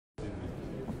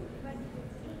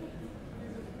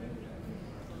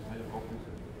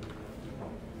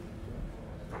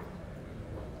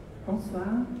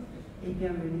Bonsoir et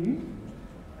bienvenue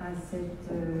à cette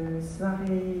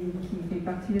soirée qui fait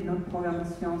partie de notre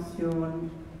programmation sur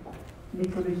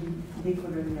l'écologie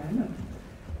décoloniale.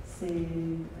 C'est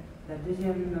le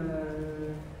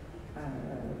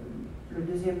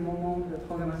deuxième moment de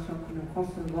programmation que nous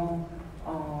concevons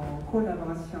en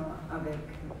collaboration avec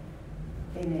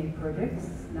NA Projects.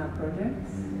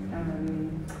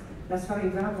 La soirée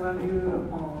va avoir lieu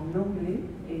en anglais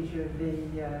et je vais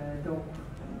donc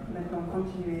maintenant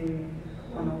continuer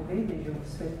en anglais, mais je vous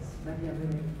souhaite la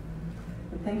bienvenue.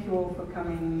 But thank you all for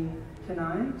coming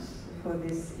tonight for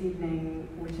this evening,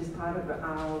 which is part of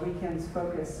our weekend's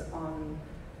focus on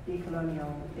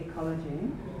decolonial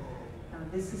ecology.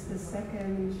 This is the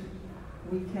second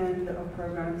weekend of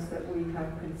programs that we have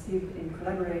conceived in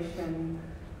collaboration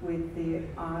with the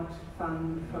Art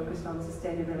Fund focused on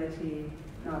sustainability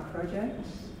in our project.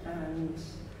 And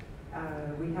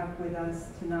we have with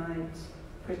us tonight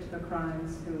Christopher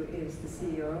Crimes, who is the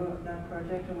CEO of that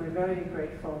project, and we're very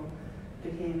grateful to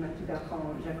him and to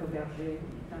Bertrand Jacobberger,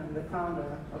 the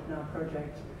founder of our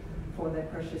project, for their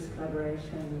precious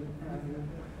collaboration,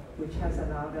 which has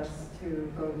allowed us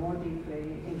to go more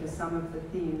deeply into some of the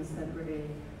themes that really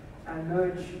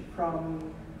emerge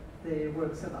from the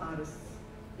works of artists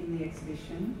in the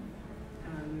exhibition,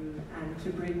 and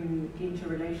to bring into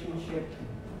relationship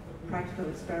practical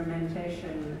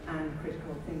experimentation and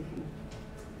critical thinking.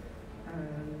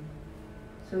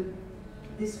 So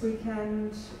this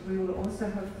weekend we will also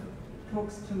have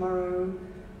talks tomorrow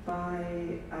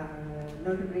by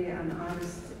notably an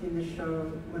artist in the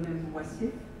show, Monem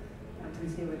Wassif,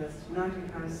 who's here with us tonight,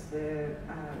 who has the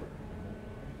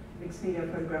mixed media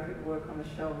photographic work on the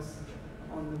shelves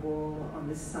on the wall on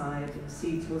this side.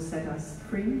 Seeds will set us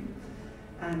free.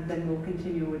 And then we'll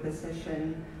continue with the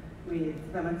session with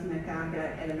Valentina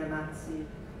Carga, Elena Mazzi,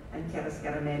 and Chiara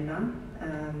Scaramella,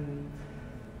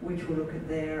 which will look at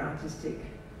their artistic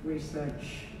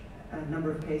research, a number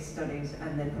of case studies,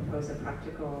 and then propose a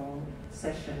practical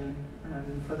session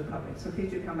for the public. So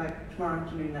please do come back tomorrow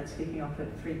afternoon. That's kicking off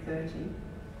at 3:30.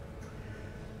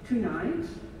 Tonight,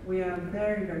 we are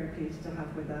very, very pleased to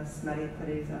have with us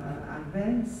Theresa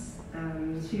Alves.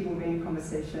 She will be in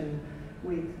conversation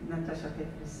with Nataša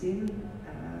Petrešin.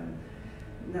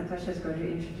 Nataša is going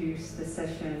to introduce the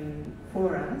session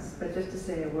for us, but just to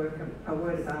say a word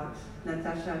about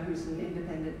Nataša, who's an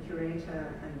independent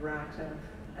curator and writer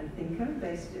and thinker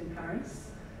based in Paris,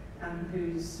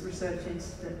 whose research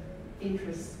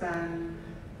interests span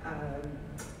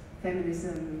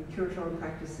feminism, curatorial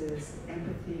practices,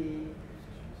 empathy,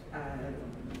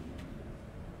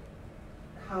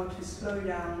 how to slow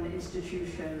down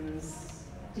institutions,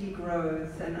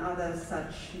 degrowth, and other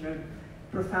such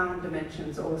profound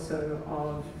dimensions also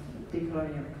of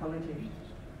decolonial ecology.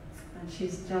 And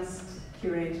she's just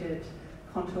curated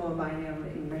Contour Biennial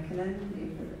in Mechelen,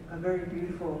 a very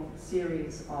beautiful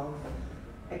series of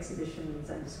exhibitions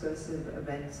and discursive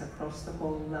events across the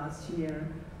whole last year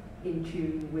in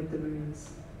tune with the moon's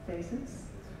phases.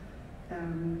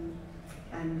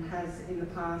 And has in the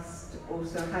past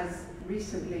also has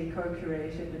recently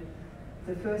co-curated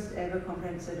the first ever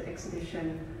comprehensive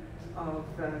exhibition of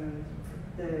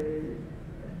the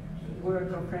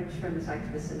work of French feminist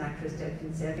activist and actress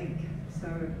Delphine Seyrig. So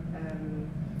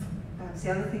the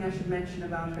other thing I should mention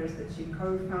about her is that she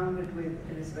co-founded with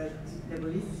Elisabeth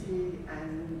Lebolici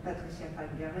and Patricia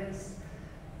Falgueres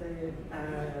the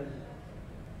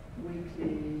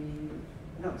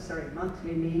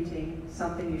monthly meeting,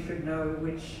 Something You Should Know,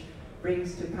 which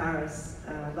brings to Paris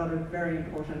a lot of very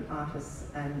important artists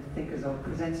and thinkers, or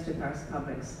presents to Paris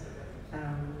publics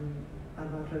a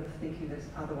lot of thinking that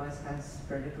otherwise has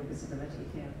very little visibility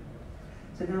here.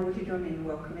 So now would you join me in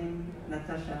welcoming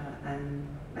Nataša and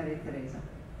Theresa.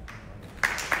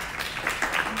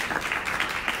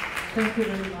 Thank you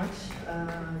very much.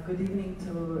 Good evening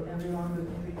to everyone. Good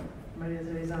evening,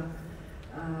 Theresa.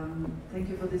 Thank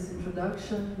you for this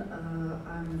introduction.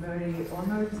 I'm very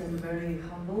honored and very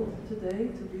humbled today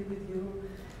to be with you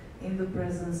in the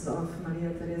presence of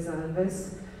Theresa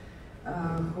Alves,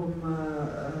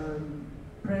 whom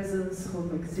presence,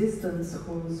 whom existence,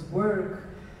 whose work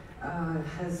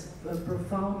has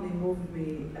profoundly moved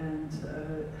me and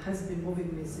has been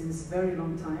moving me since a very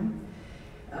long time.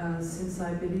 Since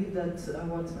I believe that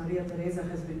what Theresa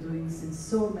has been doing since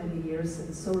so many years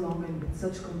and so long and with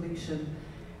such conviction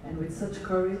and with such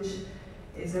courage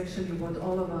is actually what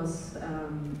all of us,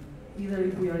 either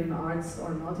if we are in arts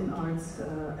or not in arts,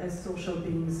 as social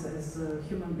beings, as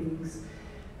human beings,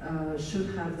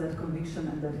 should have that conviction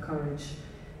and that courage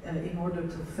in order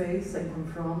to face and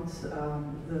confront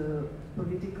the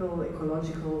political,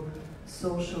 ecological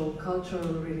social,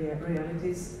 cultural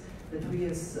realities that we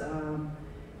as,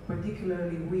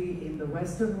 particularly we in the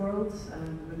Western world,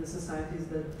 and with the societies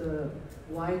that the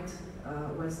white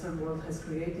Western world has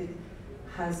created,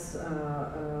 has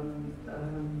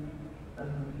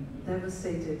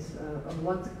devastated, on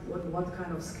what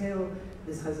kind of scale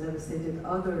this has devastated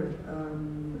other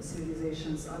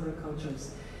civilizations, other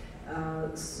cultures.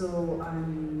 So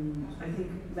I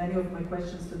think many of my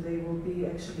questions today will be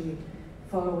actually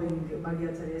following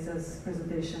Maria Theresa's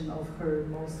presentation of her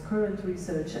most current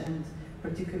research, and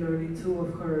particularly two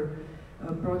of her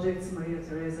projects. Maria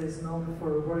Theresa is known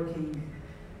for working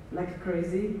like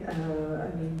crazy.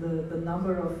 I mean, the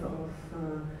number of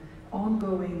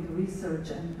ongoing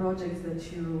research and projects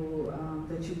that you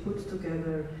put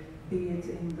together, be it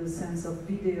in the sense of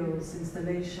videos,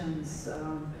 installations,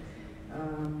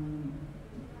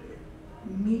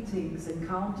 meetings,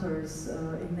 encounters,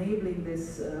 enabling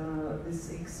this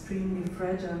extremely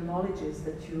fragile knowledges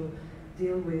that you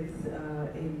deal with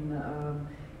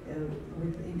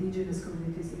indigenous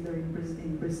communities, either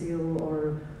in Brazil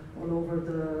or all over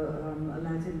the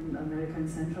Latin America and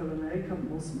Central America,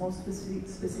 most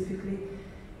specifically,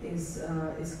 is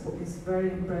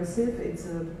very impressive. It's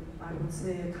I would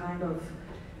say a kind of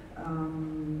a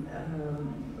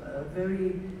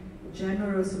very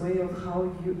generous way of how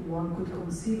one could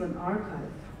conceive an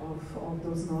archive of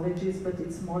those knowledges, but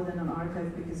it's more than an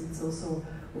archive because it's also,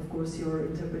 of course, your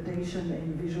interpretation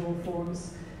in visual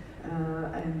forms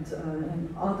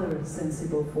and other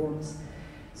sensible forms.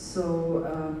 So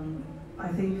I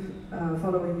think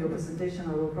following your presentation,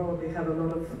 I will probably have a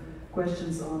lot of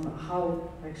questions on how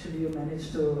actually you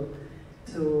managed to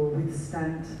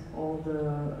withstand all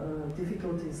the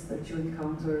difficulties that you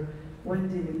encounter when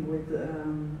dealing with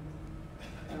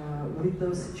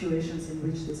those situations in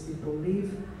which these people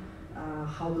live.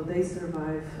 How do they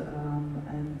survive?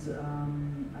 And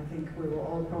I think we will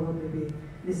all probably be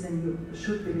listening,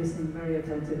 should be listening very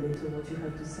attentively to what you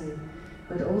have to say.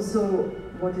 But also,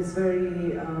 what is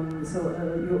very,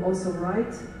 you also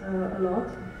write a lot,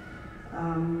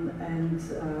 and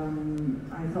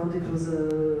I thought it was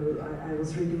I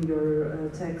was reading your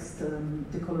text,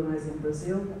 Decolonizing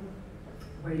Brazil,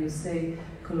 where you say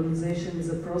colonization is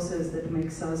a process that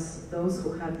makes us, those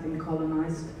who have been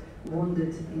colonized,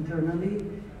 wounded internally,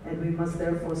 and we must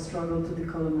therefore struggle to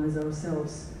decolonize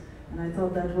ourselves. And I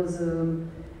thought that was,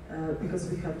 because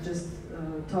we have just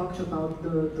talked about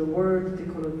the word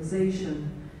decolonization,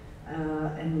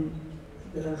 and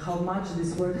how much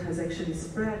this word has actually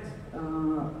spread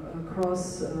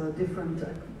across different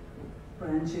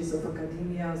branches of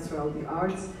academia, throughout the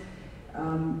arts.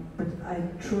 But I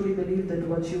truly believe that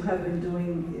what you have been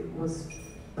doing was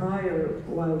prior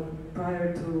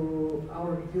to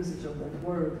our usage of that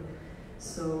word.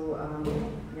 So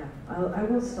yeah, I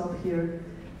will stop here,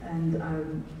 and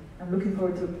I'm looking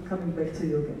forward to coming back to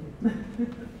you again.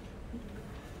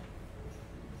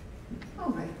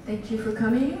 All right, thank you for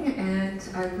coming, and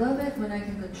I love it when I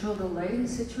can control the lighting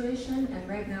situation, and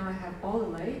right now I have all the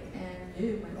light, and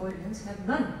you, my audience, have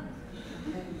none.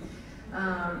 Okay.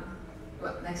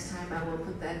 Well, next time I will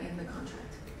put that in the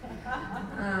contract.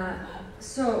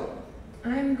 So,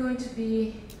 I've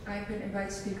been invited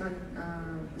to speak on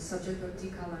the subject of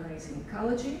decolonizing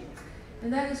ecology,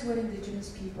 and that is what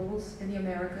indigenous peoples in the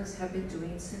Americas have been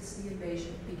doing since the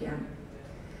invasion began.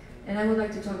 And I would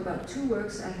like to talk about two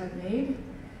works I have made.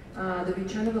 The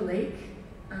Return of a Lake,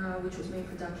 which was made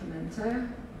for dOCUMENTA,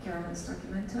 Carolyn's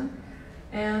dOCUMENTA,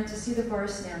 and To See the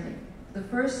Forest Standing. The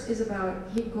first is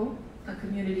about Xico, a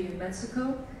community in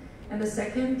Mexico, and the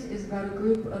second is about a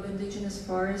group of indigenous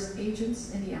forest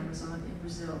agents in the Amazon in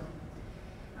Brazil.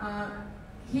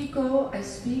 Xico I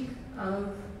speak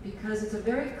of because it's a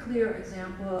very clear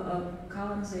example of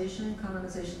colonization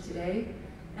today,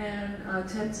 and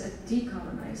attempts at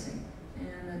decolonizing.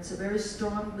 And it's a very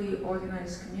strongly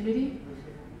organized community,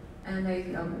 and I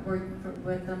worked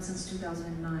with them since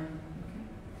 2009. Okay.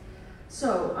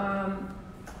 So,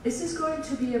 this is going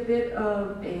to be a bit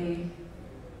of a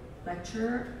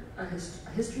lecture, a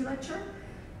history lecture,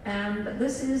 and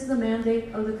this is the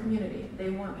mandate of the community. They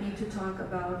want me to talk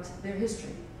about their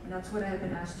history, and that's what I have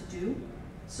been asked to do.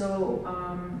 So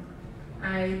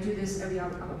I do this every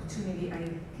opportunity I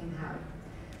can have.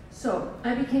 So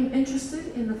I became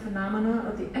interested in the phenomena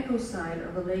of the ecocide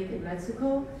of a lake in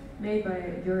Mexico made by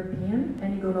a European,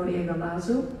 Inigo Noriega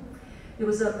Lazo. It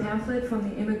was a pamphlet from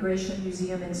the Immigration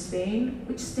Museum in Spain,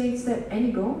 which states that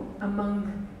Inigo,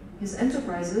 among his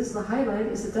enterprises, the highlight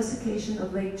is the desiccation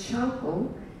of Lake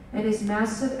Chalco and his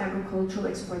massive agricultural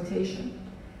exploitation.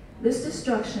 This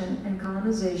destruction and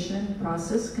colonization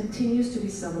process continues to be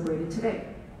celebrated today.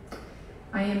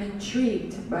 I am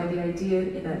intrigued by the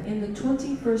idea that in the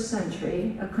 21st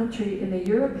century, a country in the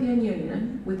European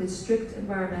Union, with its strict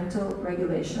environmental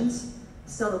regulations,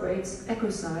 celebrates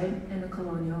ecocide in a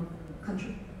colonial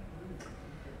country.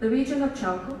 The region of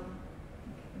Chalco,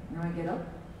 now I get up.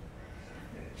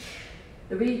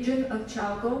 The region of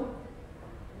Chalco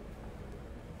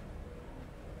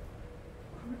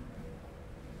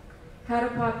had a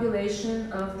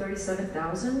population of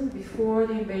 37,000 before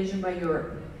the invasion by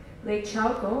Europe. Lake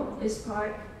Chalco is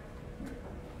part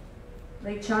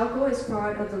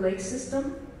of the lake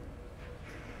system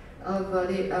of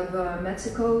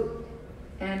Mexico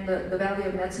and the Valley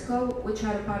of Mexico, which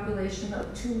had a population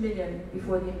of 2 million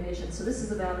before the invasion. So this is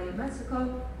the Valley of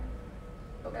Mexico.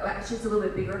 Okay, well, actually, it's a little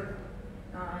bit bigger,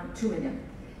 2 million.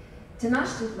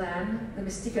 Tenochtitlan, the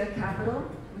Mixteca capital,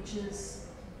 which is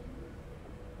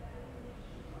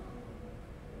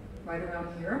right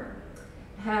around here,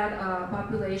 had a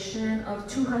population of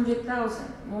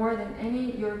 200,000, more than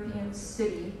any European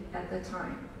city at the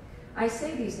time. I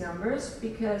say these numbers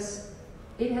because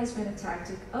it has been a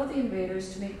tactic of the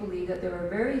invaders to make believe that there are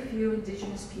very few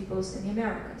indigenous peoples in the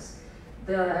Americas.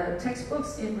 The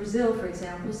textbooks in Brazil, for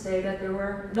example, say that there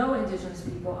were no indigenous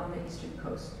people on the eastern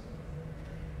coast.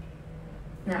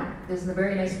 Now, there's the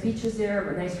very nice beaches there,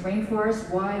 a nice rainforest.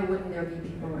 Why wouldn't there be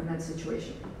people in that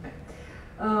situation?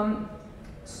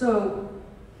 So,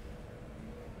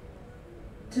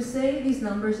 to say these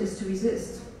numbers is to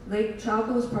resist. Lake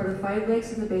Chalco is part of 5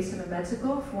 lakes in the basin of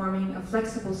Mexico, forming a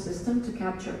flexible system to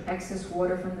capture excess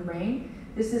water from the rain.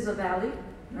 This is a valley,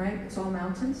 right? It's all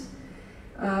mountains.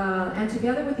 And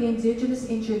together with the indigenous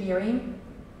engineering,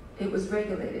 it was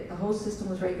regulated. The whole system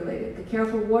was regulated. The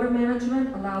careful water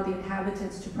management allowed the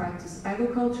inhabitants to practice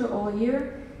agriculture all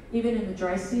year, even in the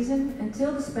dry season.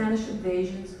 Until the Spanish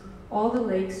invasions, all the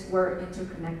lakes were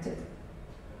interconnected.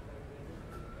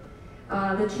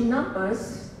 The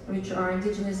Chinampas, which are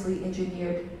indigenously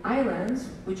engineered islands,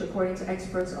 which according to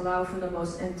experts allow for the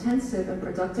most intensive and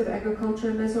productive agriculture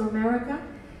in Mesoamerica,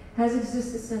 has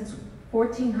existed since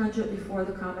 1400 before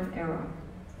the Common Era.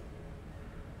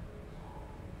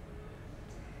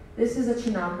 This is a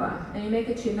chinampa, and you make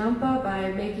a chinampa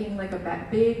by making like a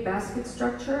big basket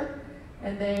structure,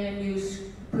 and then you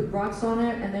put rocks on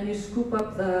it, and then you scoop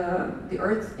up the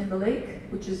earth in the lake,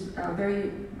 which is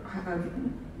very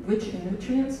rich in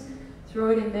nutrients. Throw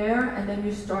it in there, and then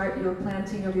you start your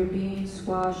planting of your beans,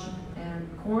 squash, and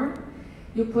corn.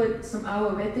 You put some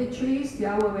aguarete trees. The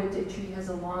aguarete tree has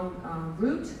a long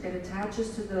root. It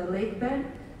attaches to the lake bed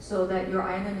so that your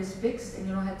island is fixed and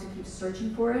you don't have to keep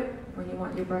searching for it when you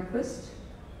want your breakfast.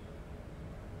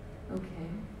 Okay.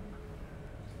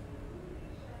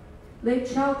 Lake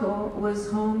Chalco was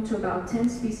home to about 10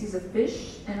 species of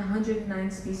fish and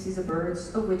 109 species of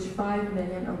birds, of which 5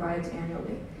 million arrived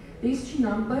annually. These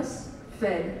chinampas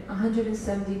fed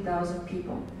 170,000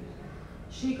 people.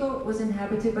 Xico was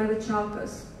inhabited by the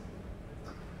Chalcas,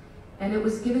 and it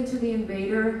was given to the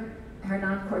invader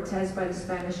Hernan Cortez by the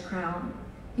Spanish crown.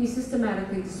 He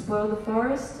systematically despoiled the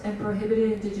forest and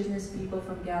prohibited indigenous people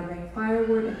from gathering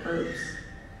firewood and herbs.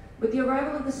 With the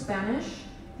arrival of the Spanish,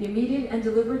 the immediate and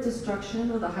deliberate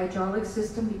destruction of the hydraulic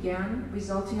system began,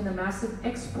 resulting in the massive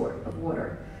export of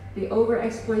water, the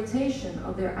overexploitation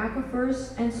of their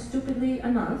aquifers, and stupidly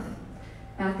enough,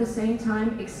 at the same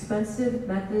time, expensive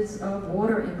methods of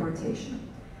water importation.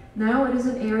 Now it is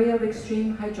an area of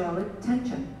extreme hydraulic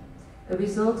tension, the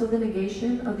result of the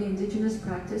negation of the indigenous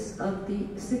practice of the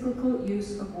cyclical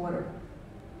use of water.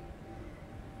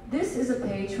 This is a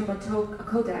page from a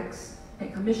codex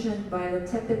commissioned by the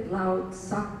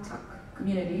Tepetlaotzaltec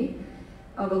community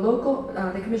of a local,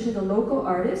 they commissioned a local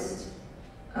artist,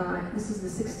 this is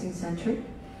the 16th century,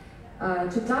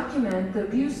 to document the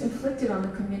abuse inflicted on the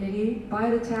community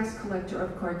by the tax collector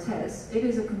of Cortez. It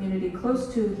is a community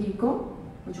close to Xico,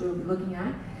 which we'll be looking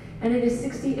at, and it is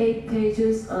 68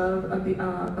 pages of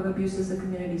abuses the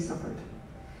community suffered.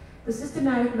 The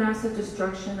systematic massive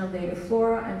destruction of native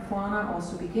flora and fauna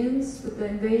also begins with the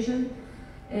invasion.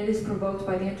 It is provoked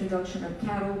by the introduction of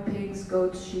cattle, pigs,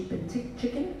 goats, sheep, and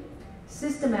chicken.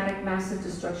 Systematic massive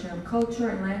destruction of culture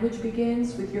and language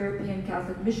begins with European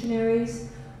Catholic missionaries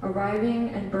arriving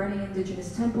and burning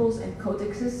indigenous temples and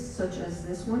codexes such as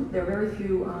this one. There are very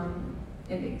few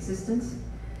in existence.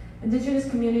 Indigenous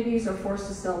communities are forced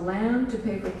to sell land to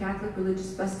pay for Catholic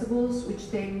religious festivals, which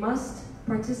they must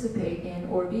participate in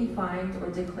or be fined or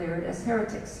declared as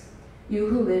heretics. You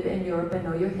who live in Europe and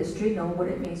know your history know what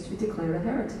it means to be declared a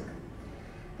heretic.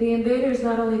 The invaders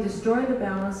not only destroyed the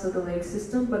balance of the lake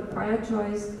system, but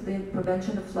prioritized the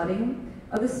prevention of flooding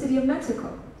of the city of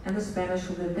Mexico and the Spanish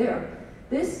who lived there.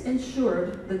 This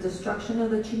ensured the destruction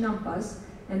of the Chinampas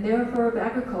and therefore of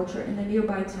agriculture in the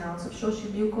nearby towns of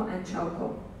Xochimilco and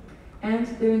Chalco, and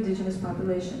their indigenous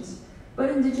populations. But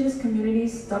indigenous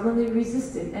communities stubbornly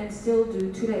resisted and still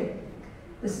do today.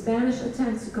 The Spanish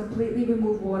attempts to completely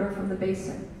remove water from the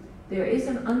basin. There is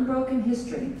an unbroken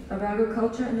history of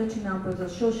agriculture in the Chinampas of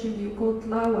Xochimilco,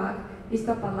 Tláhuac,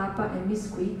 Iztapalapa, and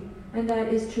Mixquic, and that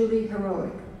is truly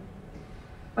heroic.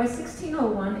 By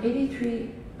 1601,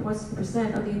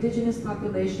 83% of the indigenous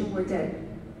population were dead.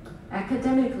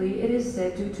 Academically, it is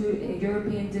said due to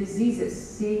European diseases.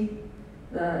 See,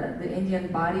 the Indian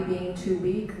body being too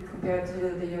weak compared to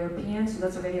the European, so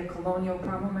that's already a colonial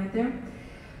problem right there.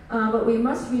 But we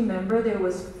must remember there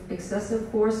was excessive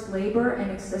forced labor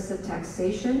and excessive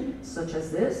taxation, such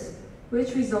as this,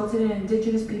 which resulted in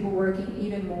indigenous people working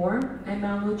even more, and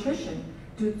malnutrition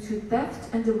due to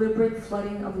theft and deliberate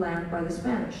flooding of land by the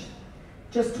Spanish.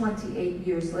 Just 28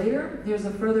 years later, there's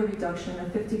a further reduction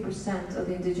of 50% of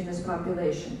the indigenous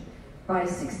population. By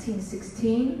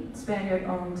 1616, Spaniards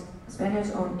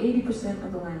owned 80%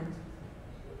 of the land.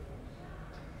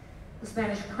 The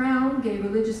Spanish crown gave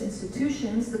religious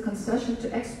institutions the concession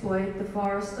to exploit the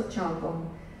forest of Chalco.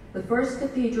 The first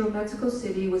cathedral of Mexico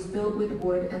City was built with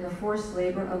wood and the forced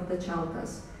labor of the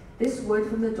Chalcas. This wood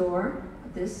from the door,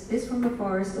 this is from the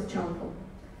forest of Chalco.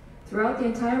 Throughout the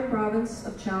entire province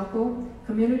of Chalco,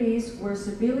 communities were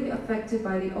severely affected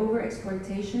by the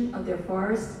overexploitation of their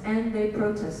forests, and they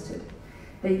protested.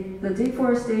 The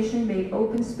deforestation made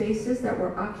open spaces that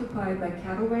were occupied by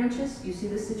cattle ranches. You see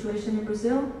the situation in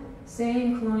Brazil?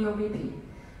 Same colonial repeat.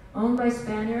 Owned by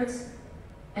Spaniards,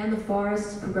 and the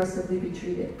forests progressively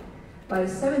retreated. By the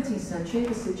 17th century,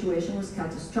 the situation was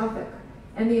catastrophic,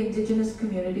 and the indigenous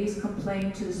communities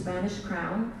complained to the Spanish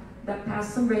crown that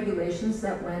passed some regulations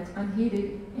that went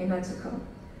unheeded in Mexico.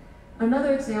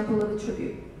 Another example of a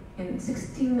tribute. In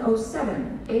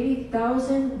 1607,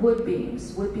 80,000 wood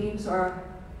beams are,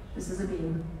 this is a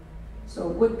beam, so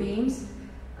wood beams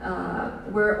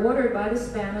were ordered by the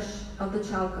Spanish of the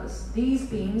Chalcas. These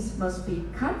beams must be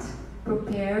cut,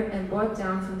 prepared, and brought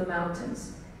down from the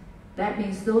mountains. That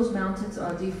means those mountains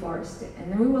are deforested.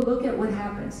 And then we will look at what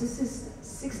happens. This is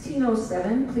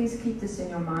 1607, please keep this in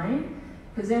your mind,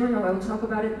 because then I will talk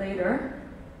about it later.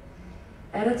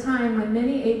 At a time when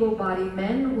many able-bodied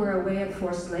men were away at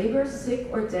forced labor, sick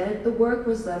or dead, the work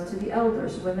was left to the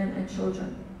elders, women and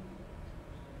children.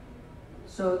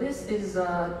 So this is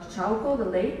Chalco, the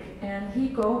lake, and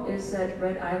Xico is that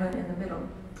red island in the middle.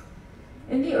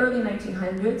 In the early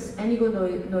 1900s, Inigo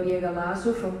Noriega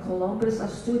Lazo from Colombres,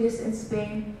 Asturias in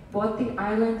Spain bought the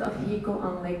island of Xico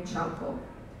on Lake Chalco.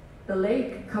 The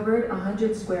lake covered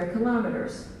 100 square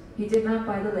kilometers. He did not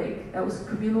buy the lake. That was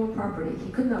communal property.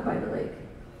 He could not buy the lake.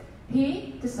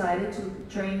 He decided to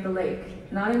drain the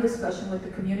lake, not in discussion with the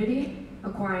community,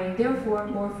 acquiring therefore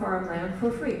more farmland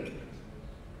for free.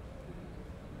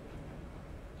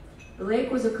 The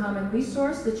lake was a common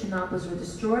resource. The Chinampas were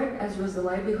destroyed, as was the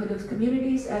livelihood of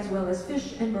communities, as well as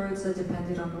fish and birds that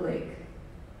depended on the lake.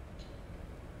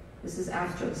 This is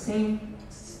after, the same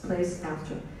place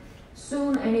after.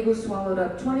 Soon, Inigo swallowed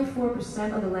up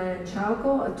 24% of the land in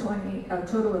Chalco. A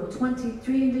total of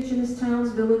 23 indigenous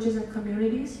towns, villages, and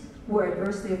communities were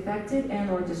adversely affected and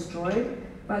or destroyed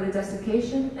by the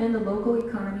desiccation, and the local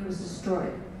economy was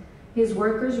destroyed. His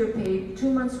workers were paid 2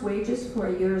 months' wages for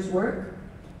a year's work.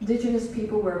 Indigenous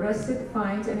people were arrested,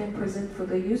 fined, and imprisoned for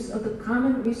the use of the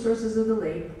common resources of the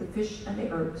lake, the fish and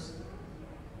the herbs.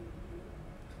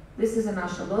 This is an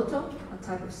axoloto, a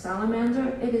type of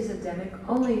salamander. It is endemic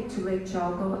only to Lake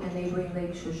Chalco and neighboring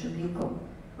Lake Xochimilco.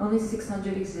 Only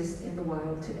 600 exist in the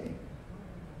wild today.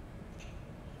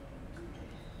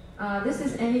 This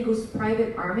is Inigo's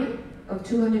private army of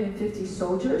 250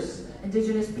 soldiers.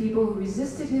 Indigenous people who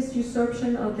resisted his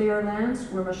usurpation of their lands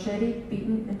were macheted,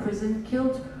 beaten, imprisoned,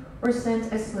 killed, or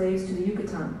sent as slaves to the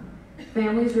Yucatan.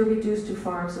 Families were reduced to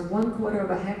farms of 1/4 of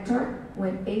a hectare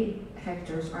when 8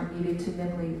 hectares are needed to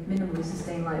minimally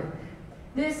sustain life.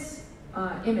 This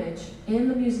image in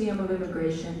the Museum of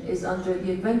Immigration is under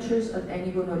the adventures of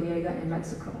Inigo Noriega in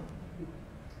Mexico.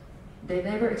 They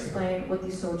never explain what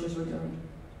these soldiers were doing.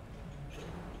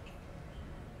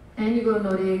 Inigo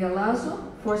Noriega Lazo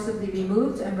forcibly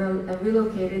removed and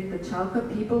relocated the Chalca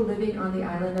people living on the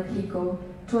island of Xico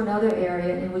to another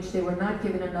area in which they were not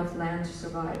given enough land to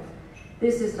survive.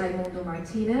 This is Raimundo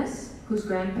Martinez, whose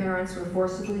grandparents were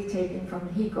forcibly taken from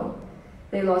Xico.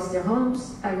 They lost their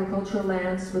homes, agricultural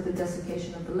lands with the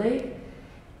desiccation of the lake,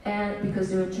 and because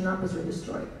their Chinampas were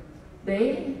destroyed.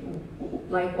 They,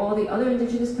 like all the other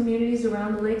indigenous communities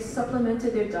around the lake,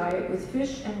 supplemented their diet with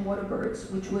fish and water birds,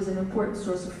 which was an important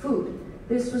source of food.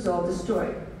 this was all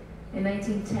destroyed. In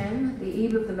 1910, the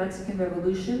eve of the Mexican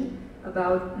Revolution,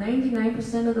 about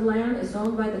 99% of the land is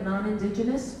owned by the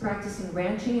non-indigenous, practicing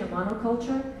ranching and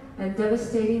monoculture, and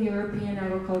devastating European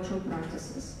agricultural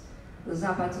practices. The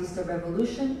Zapatista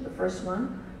Revolution, the first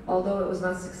one, although it was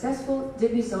not successful,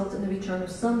 did result in the return of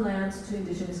some lands to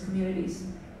indigenous communities.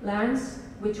 Lands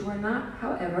which were not,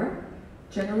 however,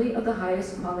 generally of the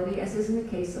highest quality, as is in the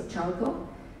case of Chalco,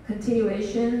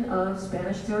 continuation of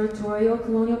Spanish territorial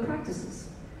colonial practices.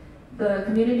 The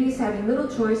communities, having little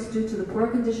choice due to the poor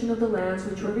condition of the lands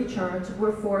which were returned,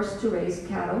 were forced to raise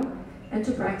cattle and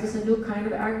to practice a new kind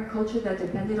of agriculture that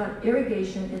depended on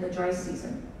irrigation in the dry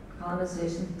season.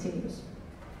 Colonization continues.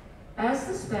 As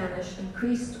the Spanish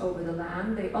increased over the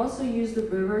land, they also used the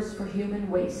rivers for human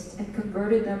waste and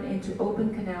converted them into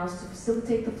open canals to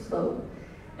facilitate the flow.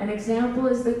 An example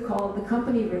is called the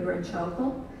Company River in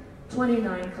Chalco,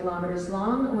 29 kilometers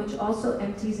long, which also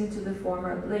empties into the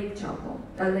former Lake Chalco,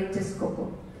 Lake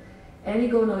Texcoco.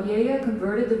 Inigo Noriega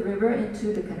converted the river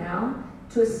into the canal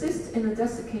to assist in the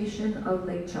desiccation of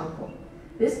Lake Chalco.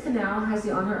 This canal has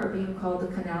the honor of being called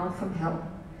the Canal from Hell.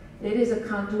 It is a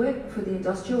conduit for the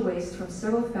industrial waste from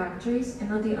several factories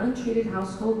and of the untreated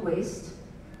household waste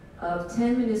of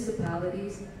 10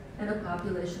 municipalities and a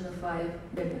population of 5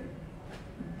 million.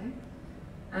 Okay?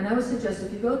 And I would suggest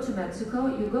if you go to Mexico,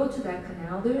 you go to that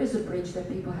canal, there is a bridge that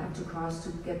people have to cross to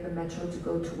get the metro to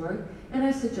go to work, and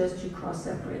I suggest you cross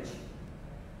that bridge.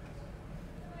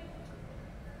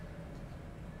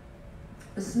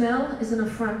 The smell is an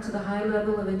affront to the high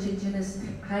level of indigenous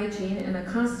hygiene and a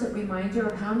constant reminder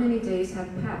of how many days have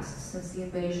passed since the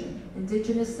invasion.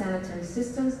 Indigenous sanitary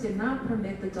systems did not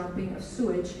permit the dumping of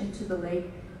sewage into the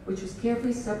lake, which was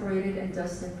carefully separated and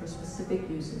destined for specific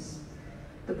uses.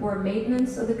 The poor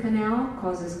maintenance of the canal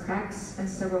causes cracks and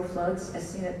several floods, as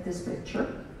seen at this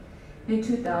picture. In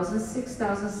 2000,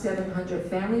 6,700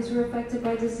 families were affected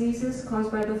by diseases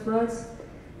caused by the floods.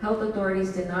 Health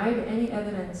authorities denied any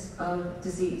evidence of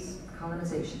disease,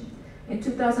 colonization. In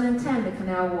 2010, the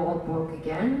canal wall broke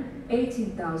again,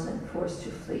 18,000 forced to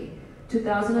flee.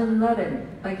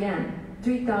 2011, again,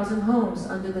 3,000 homes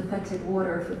under the fetid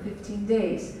water for 15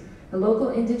 days. The local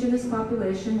indigenous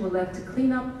population were left to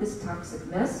clean up this toxic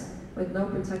mess with no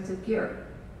protective gear.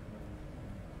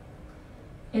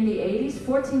 In the 80s,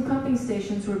 14 pumping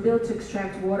stations were built to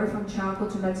extract water from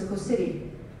Chalco to Mexico City,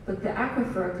 but the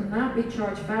aquifer could not be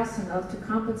charged fast enough to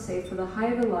compensate for the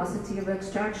high velocity of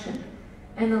extraction,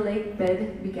 and the lake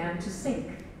bed began to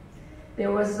sink.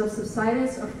 There was a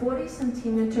subsidence of 40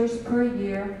 centimeters per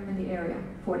year in the area,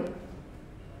 40.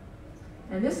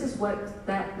 And this is what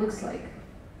that looks like.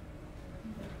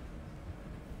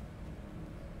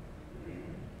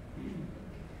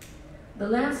 The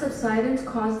land subsidence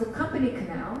caused the Company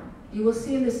Canal. You will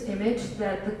see in this image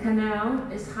that the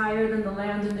canal is higher than the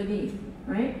land underneath,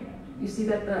 right? You see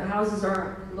that the houses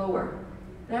are lower.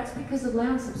 That's because of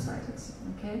land subsidence,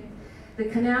 okay? The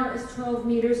canal is 12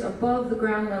 meters above the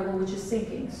ground level, which is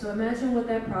sinking. So imagine what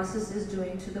that process is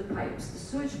doing to the pipes, the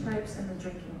sewage pipes and the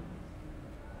drinking.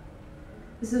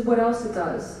 This is what else it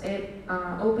does. It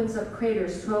opens up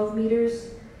craters 12 meters,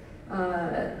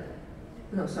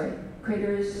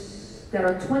 craters that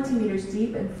are 20 meters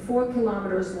deep and 4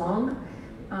 kilometers long.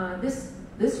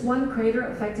 This one crater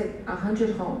affected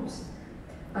 100 homes.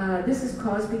 This is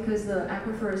caused because the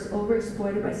aquifer is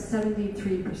overexploited by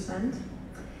 73%.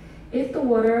 If the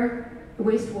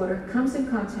wastewater comes in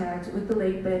contact with the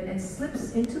lake bed and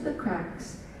slips into the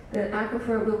cracks, the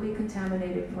aquifer will be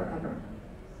contaminated forever.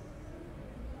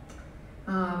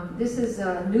 This is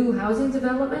a new housing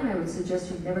development. I would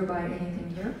suggest you never buy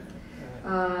anything here.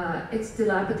 It's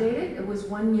dilapidated. It was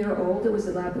 1 year old. It was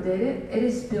dilapidated. It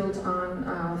is built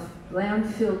on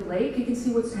land-filled lake. You can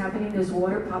see what's happening. There's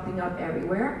water popping up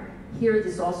everywhere. Here it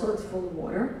is also, it's full of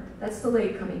water. That's the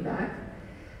lake coming back.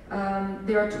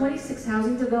 There are 26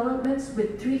 housing developments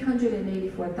with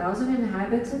 384,000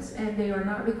 inhabitants, and they are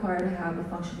not required to have a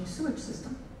functioning sewage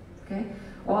system. Okay?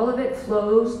 All of it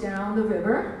flows down the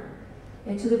river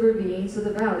into the ravines of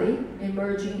the valley,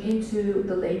 emerging into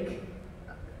the lake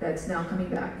that's now coming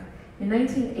back. In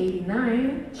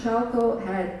 1989, Chalco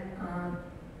had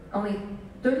only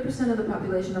 30% of the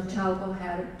population of Chalco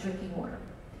had drinking water.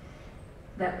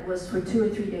 That was for 2 or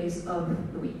 3 days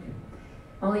of the week.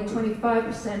 Only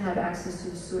 25% had access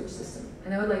to the sewage system.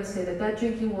 And I would like to say that that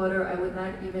drinking water I would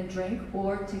not even drink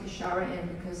or take a shower in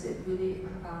because it really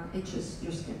itches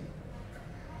your skin.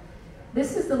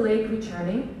 This is the lake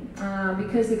returning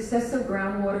because excessive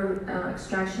groundwater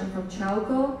extraction from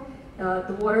Chalco.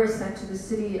 The water is sent to the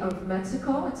city of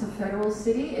Mexico. It's a federal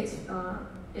city. It's,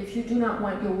 if you do not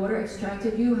want your water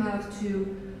extracted, you have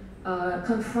to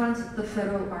confront the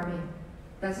federal army.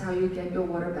 That's how you get your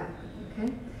water back,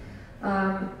 okay?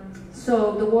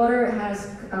 So the water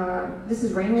has, this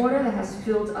is rainwater that has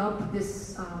filled up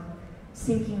this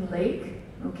sinking lake,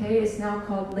 okay? It's now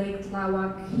called Lake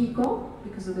Xico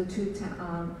because of the two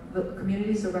the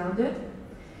communities around it.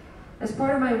 As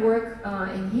part of my work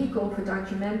in Xico for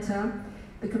dOCUMENTA,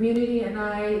 the community and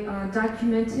I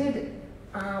documented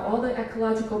all the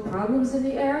ecological problems in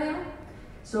the area.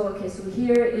 So, okay, so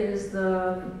here is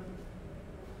the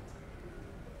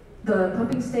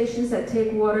pumping stations that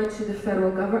take water to the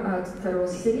federal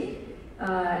city.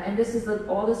 And this is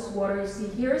all this water you see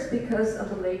here is because of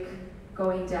the lake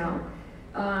going down.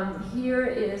 Here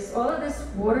is all of this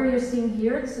water you're seeing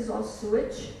here. This is all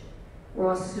sewage,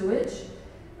 raw sewage.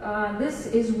 This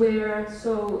is where,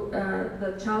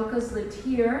 the Chalcas lived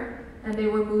here and they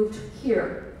were moved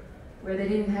here where they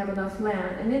didn't have enough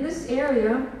land. And in this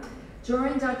area,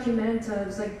 during dOCUMENTA, it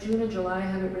was like June or July, I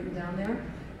have it written down there.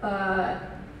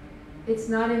 It's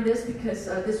not in this because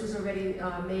this was already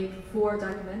made for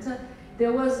dOCUMENTA.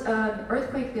 There was an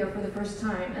earthquake there for the first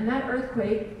time, and that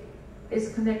earthquake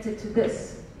is connected to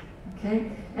this,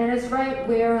 okay? And it's right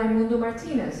where Raimundo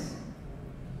Martinez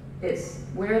is,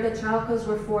 where the Chalcas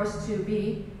were forced to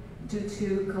be due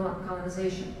to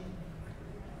colonization.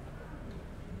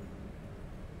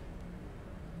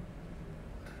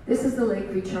 This is the lake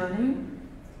returning,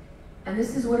 and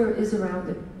this is what is around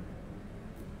it.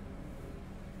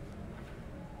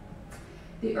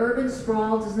 The urban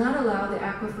sprawl does not allow the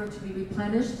aquifer to be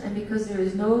replenished, and because there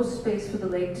is no space for the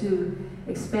lake to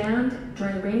expand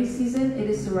during the rainy season, it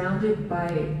is surrounded by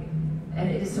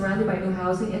new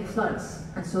housing. It floods,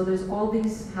 and so there's all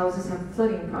these houses have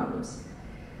flooding problems.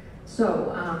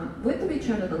 So, with the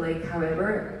return of the lake,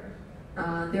 however,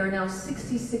 there are now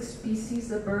 66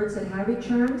 species of birds that have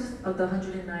returned of the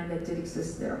 109 that did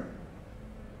exist there.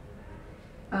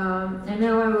 And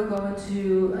now I will go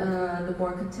into the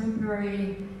more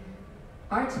contemporary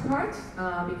art part,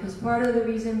 because part of the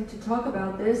reason to talk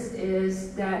about this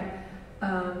is that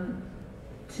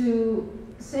to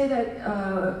say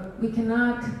that we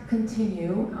cannot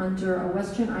continue under a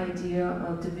Western idea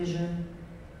of division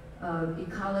of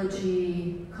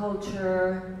ecology,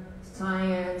 culture,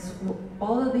 science,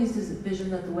 all of these is a vision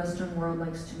that the Western world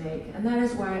likes to make. And that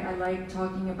is why I like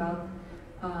talking about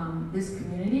this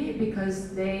community,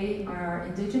 because they are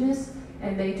indigenous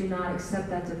and they do not accept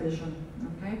that division,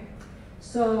 okay?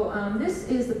 So this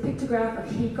is the pictograph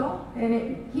of Xico,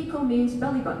 and Xico means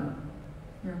belly button.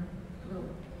 Yeah,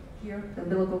 here, the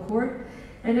umbilical cord.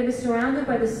 And it is surrounded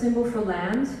by the symbol for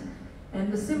land,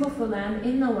 and the symbol for land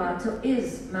in Nahuatl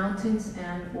is mountains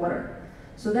and water.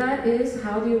 So that is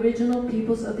how the original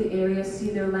peoples of the area see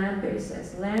their land base,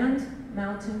 as land,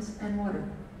 mountains, and water.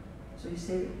 So you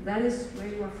say, that is where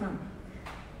you are from.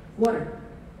 Water,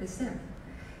 it's there.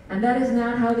 And that is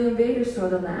not how the invaders saw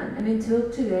the land. And until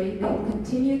today, they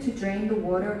continue to drain the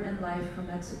water and life from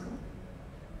Mexico.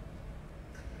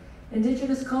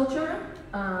 Indigenous culture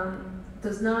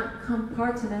does not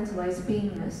compartmentalize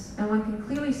beingness. And one can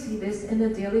clearly see this in the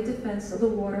daily defense of the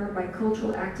water by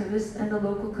cultural activists and the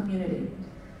local community.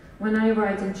 When I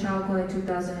arrived in Chalco in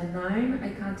 2009, I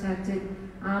contacted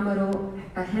Género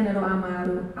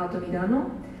Amaro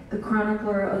Altamirano, the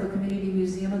chronicler of the Community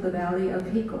Museum of the Valley of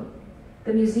Xico.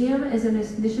 The museum is an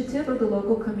initiative of the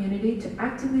local community to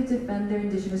actively defend their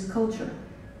indigenous culture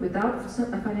without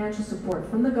financial support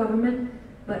from the government,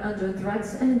 but under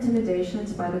threats and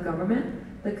intimidations by the government.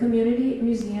 The community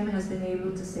museum has been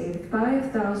able to save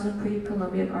 5,000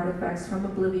 pre-Columbian artifacts from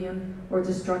oblivion or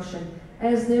destruction,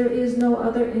 as there is no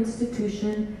other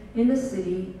institution in the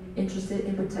city interested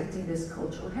in protecting this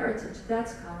cultural heritage.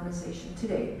 That's colonization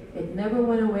today. It never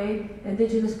went away.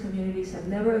 Indigenous communities have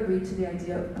never agreed to the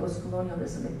idea of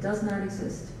post-colonialism. It does not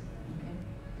exist.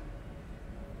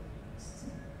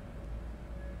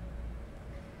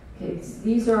 Okay,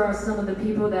 these are some of the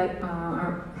people that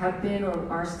have been or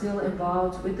are still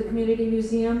involved with the community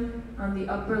museum. On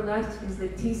the upper left is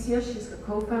Leticia. She's the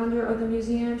co-founder of the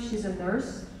museum. She's a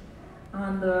nurse.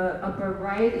 On the upper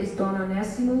right is Don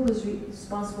Onésimo, who's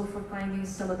responsible for finding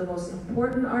some of the most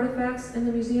important artifacts in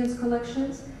the museum's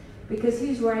collections, because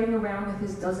he's riding around with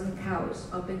his dozen cows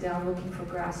up and down looking for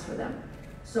grass for them.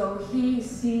 So he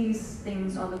sees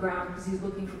things on the ground because he's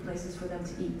looking for places for them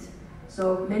to eat.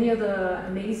 So many of the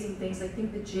amazing things, I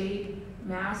think the jade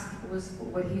mask was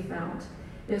what he found.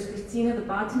 There's Christina the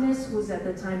botanist, who was at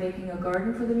the time making a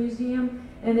garden for the museum.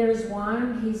 And there's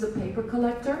Juan, he's a paper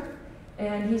collector.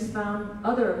 And he's found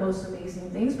other most amazing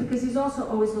things because he's also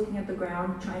always looking at the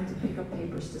ground trying to pick up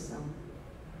papers to sell.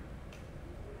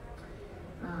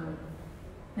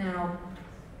 Now,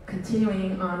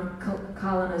 continuing on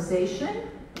colonization,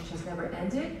 which has never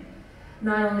ended.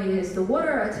 Not only is the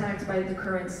water attacked by the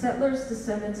current settlers,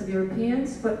 descendants of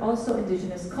Europeans, but also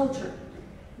indigenous culture.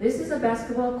 This is a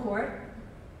basketball court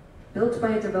built by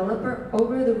a developer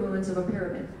over the ruins of a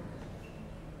pyramid.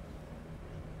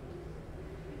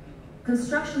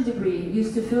 Construction debris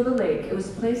used to fill the lake. It was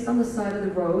placed on the side of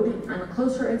the road, and a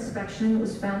closer inspection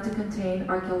was found to contain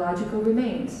archaeological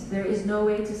remains. There is no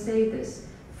way to save this.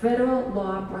 Federal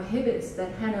law prohibits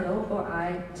that Hanero or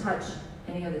I touch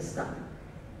any of this stuff.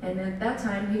 And at that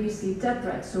time, he received death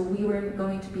threats, so we weren't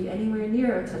going to be anywhere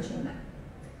near touching that.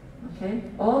 Okay?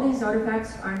 All these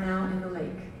artifacts are now in the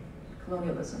lake.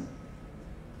 Colonialism.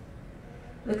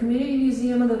 The Community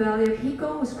Museum of the Valle de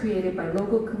Xico was created by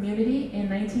local community in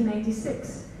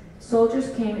 1996.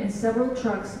 Soldiers came in several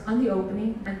trucks on the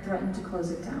opening and threatened to close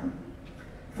it down.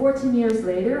 14 years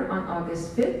later, on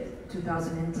August 5th,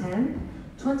 2010,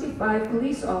 25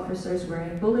 police officers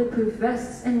wearing bulletproof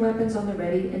vests and weapons on the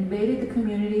ready invaded the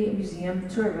community museum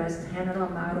to arrest Hanero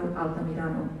Maru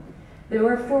Altamirano. There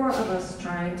were 4 of us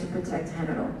trying to protect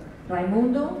Hanero.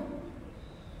 Raimundo,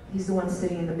 he's the one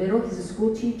sitting in the middle, he's a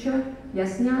school teacher.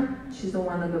 Yesnia, she's the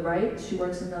one on the right, she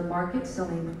works in the market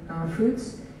selling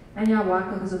fruits. And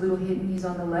Yawaka, who's a little hidden, he's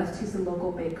on the left, he's the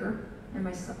local baker, and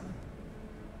myself.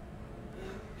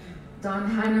 Don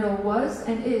Hanero was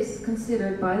and is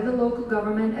considered by the local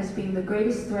government as being the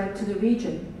greatest threat to the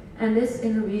region, and this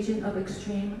in a region of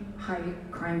extreme high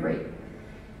crime rate.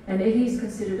 And he's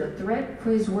considered a threat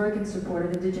for his work in support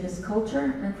of indigenous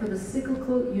culture and for the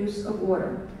cyclical use of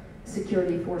water.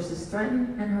 Security forces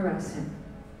threaten and harass him.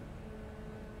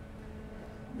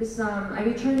 I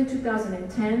returned in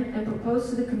 2010 and proposed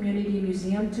to the community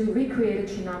museum to recreate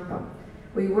a chinampa.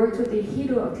 We worked with the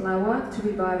Ejido of Tláhuac to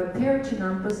revive a pair of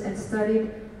chinampas and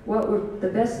studied what were the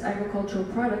best agricultural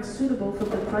products suitable for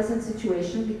the present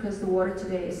situation, because the water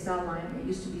today is saline, it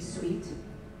used to be sweet.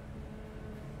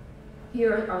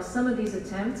 Here are some of these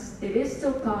attempts. It is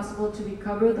still possible to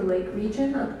recover the lake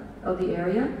region of the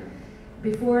area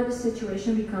before the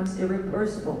situation becomes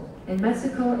irreversible. In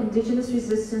Mexico, indigenous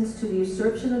resistance to the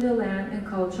usurpation of their land and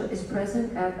culture is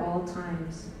present at all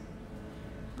times.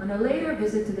 On a later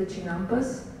visit to the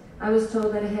Chinampas, I was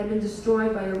told that it had been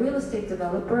destroyed by a real estate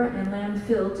developer and land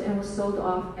filled and was sold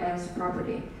off as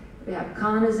property. We have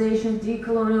colonization,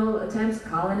 decolonial attempts,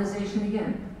 colonization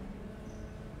again.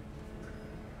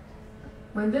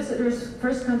 When visitors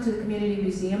first come to the Community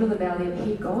Museum of the Valle de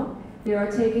Xico, they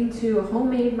are taken to a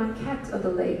homemade maquette of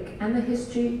the lake, and the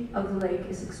history of the lake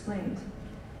is explained.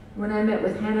 When I met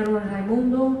with Hanero and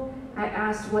Raimundo, I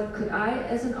asked what could I,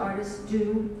 as an artist,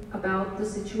 do about the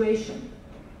situation.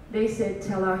 They said,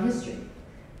 tell our history.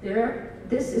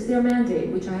 This is their mandate,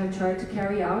 which I have tried to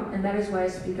carry out, and that is why I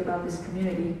speak about this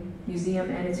community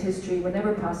museum and its history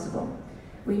whenever possible.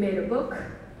 We made a book,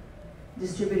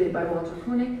 distributed by Walter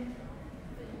Koenig.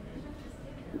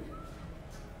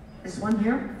 This one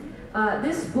here.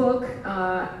 This book,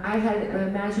 I had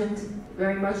imagined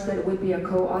very much that it would be a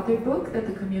co-authored book, that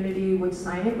the community would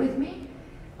sign it with me.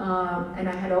 And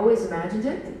I had always imagined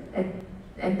it.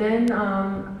 And then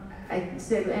I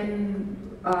said,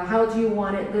 how do you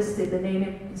want it listed? The name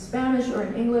in Spanish or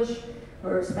in English,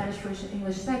 or Spanish first,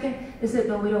 English second? They said,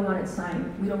 no, we don't want it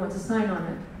signed. We don't want to sign on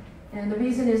it. And the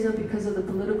reason is that because of the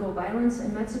political violence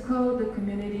in Mexico, the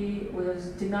community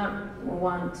did not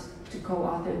want to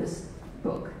co-author this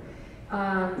book.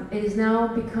 It has now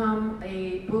become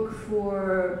a book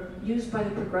used by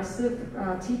the progressive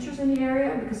teachers in the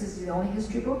area, because this is the only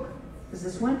history book, is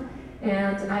this one,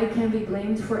 and I can be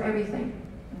blamed for everything,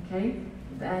 okay?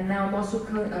 And now I'm also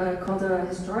called a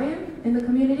historian in the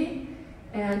community,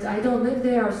 and I don't live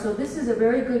there, so this is a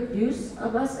very good use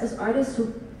of us as artists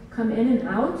who come in and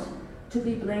out to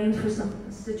be blamed for some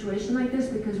situation like this,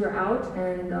 because we're out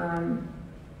and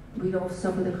we don't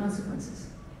suffer the consequences.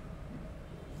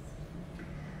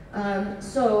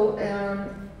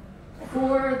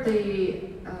 For the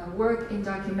work in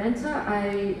dOCUMENTA,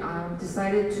 I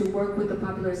decided to work with the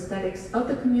popular aesthetics of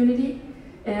the community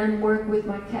and work with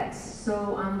maquettes.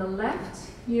 So on the left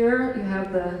here, you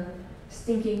have the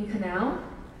stinking canal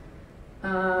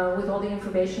with all the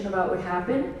information about what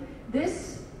happened.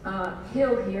 This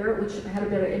hill here, which had a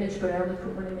better image, but I only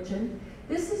put one image in.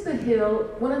 This is the hill,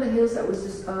 one of the hills that was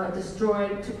just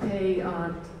destroyed to pay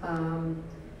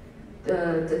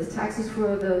the taxes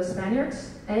for the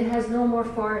Spaniards, and it has no more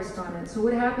forest on it. So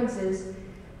what happens is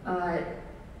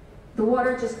the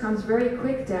water just comes very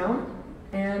quick down,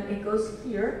 and it goes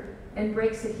here and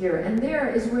breaks it here. And there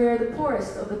is where the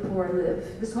poorest of the poor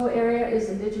live. This whole area is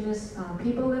indigenous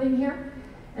people living here,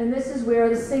 and this is where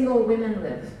the single women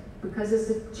live. because it's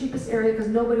the cheapest area, because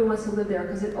nobody wants to live there,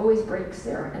 because it always breaks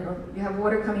there. And you have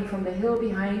water coming from the hill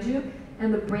behind you,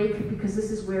 and the break, because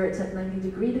this is where it's at 90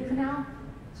 degrees, the canal,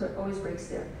 so it always breaks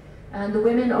there. And the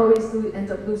women always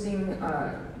end up losing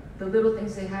the little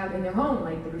things they have in their home,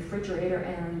 like the refrigerator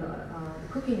and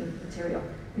cooking material,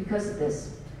 because of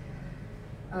this.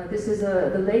 This is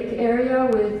the lake area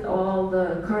with all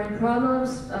the current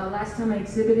problems. Last time I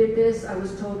exhibited this, I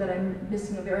was told that I'm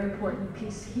missing a very important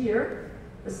piece here.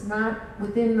 It's not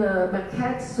within the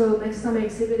maquette, so next time I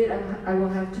exhibit it, I will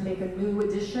have to make a new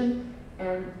edition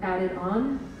and add it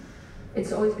on.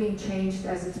 It's always being changed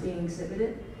as it's being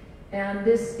exhibited. And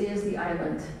this is the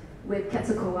island with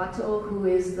Quetzalcoatl, who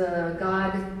is the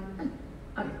god.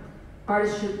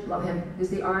 Artists should love him. He's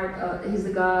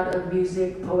the god of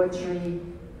music, poetry,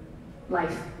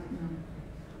 life.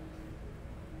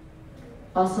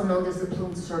 Also known as the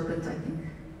plumed serpent, I think.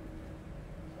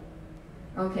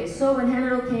 Okay, so when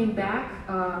Hannibal came back,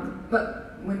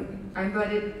 but when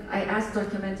I asked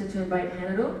Documenta to invite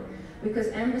Hannibal, because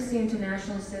Amnesty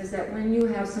International says that when you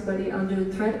have somebody under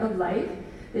threat of life,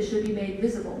 they should be made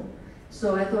visible.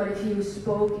 So I thought if he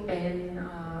spoke in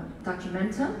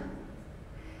Documenta,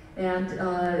 and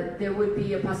there would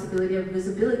be a possibility of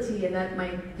visibility, and that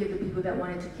might give the people that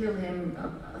wanted to kill him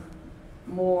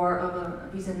more of a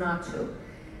reason not to.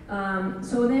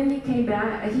 So then he came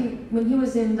back. When he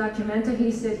was in Documenta,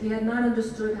 he said he had not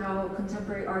understood how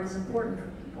contemporary art is important for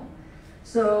people.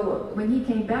 So when he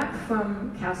came back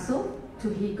from Castle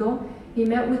to Xico, he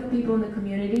met with people in the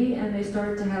community, and they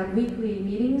started to have weekly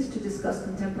meetings to discuss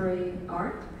contemporary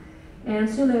art. And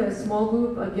soon a small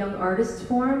group of young artists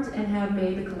formed and have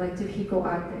made the collective Xico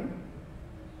Acre.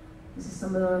 This is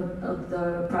some of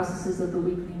the processes of the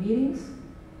weekly meetings.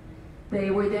 They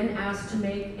were then asked to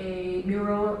make a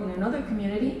mural in another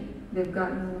community. They've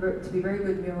gotten to be very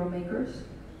good mural makers.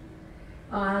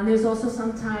 There's also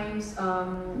sometimes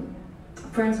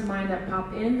friends of mine that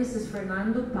pop in. This is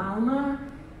Fernando Palma.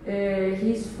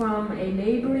 He's from a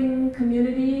neighboring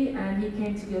community, and he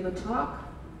came to give a talk.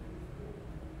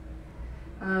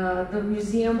 The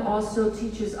museum also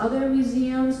teaches other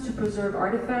museums to preserve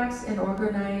artifacts and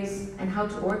how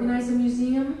to organize a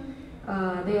museum.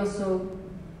 They also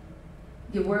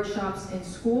give workshops in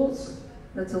schools.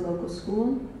 That's a local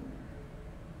school.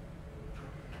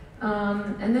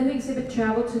 And then the exhibit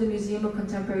traveled to the Museum of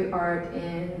Contemporary Art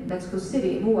in Mexico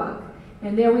City, Muac.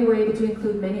 And there we were able to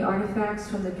include many artifacts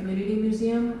from the community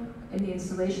museum in the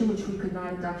installation, which we could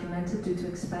not document due to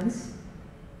expense.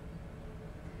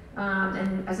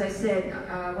 And as I said,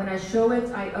 when I show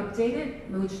it, I update it,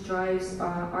 which drives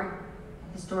art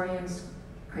historians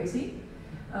crazy.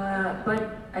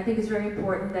 But I think it's very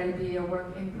important that it be a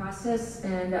work in process,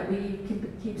 and that we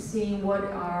can keep seeing what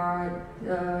are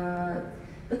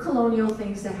the colonial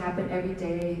things that happen every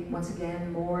day, once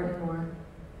again, more and more.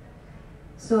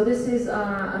 So this is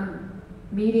a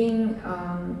meeting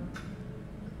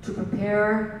to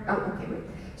prepare, oh, okay, wait.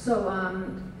 So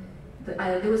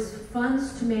there was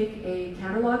funds to make a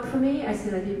catalog for me. I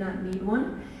said I did not need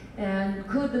one. And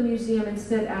could the museum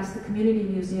instead ask the community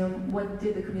museum what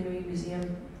did the community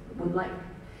museum would like?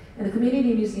 And the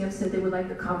community museum said they would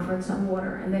like a conference on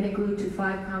water. And then it grew to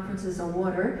 5 conferences on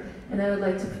water. And I would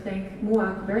like to thank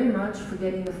MUAC very much for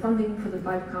getting the funding for the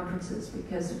 5 conferences,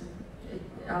 because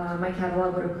my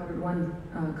catalog would have covered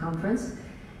 1 conference.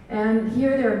 And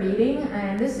here they're meeting,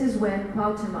 and this is when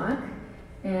Cuauhtemoc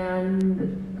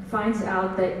and finds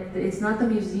out that it's not the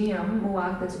museum,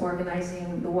 MUAC, that's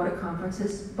organizing the water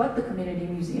conferences, but the community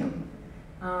museum.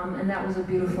 And that was a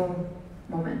beautiful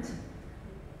moment.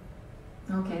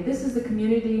 Okay, this is the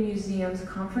community museum's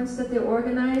conference that they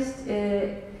organized.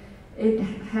 It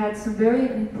had some very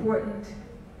important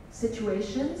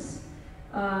situations.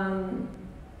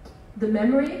 The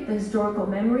memory, the historical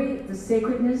memory, the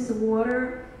sacredness of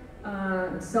water,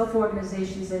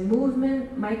 self-organizations and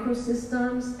movement,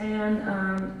 microsystems, and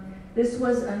this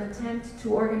was an attempt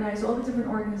to organize all the different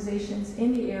organizations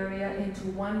in the area into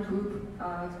one group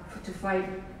to fight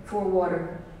for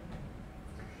water.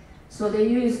 So they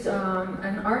used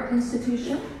an art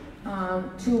institution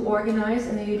to organize,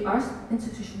 and they used art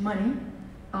institution money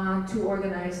to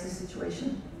organize the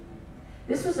situation.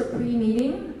 This was a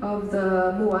pre-meeting of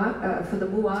the MUAC, for the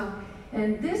MUAC,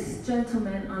 and this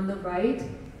gentleman on the right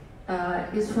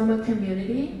is from a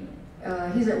community.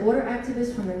 He's a water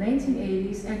activist from the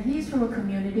 1980s, and he's from a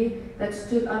community that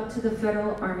stood up to the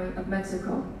Federal Army of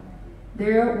Mexico.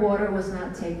 Their water was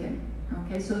not taken.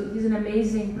 Okay, so he's an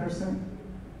amazing person.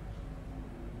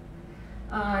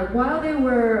 While they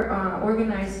were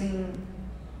organizing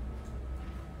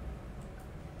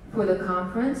for the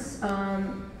conference,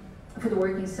 for the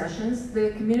working sessions,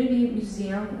 the community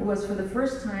museum was for the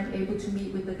first time able to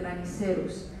meet with the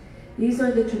graniceiros. These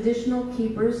are the traditional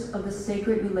keepers of the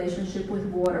sacred relationship with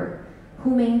water,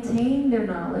 who maintain their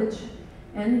knowledge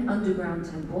and underground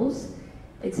temples.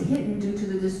 It's hidden due to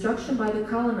the destruction by the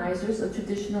colonizers of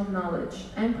traditional knowledge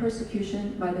and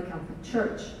persecution by the Catholic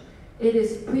Church. It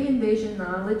is pre-invasion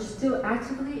knowledge still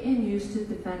actively in use to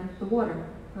defend the water.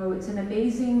 So it's an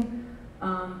amazing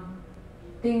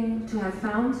thing to have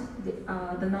found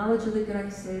the knowledge of the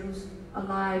graniceiros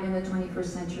alive in the 21st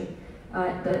century.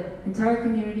 The entire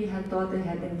community had thought they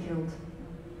had been killed.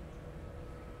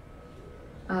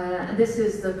 This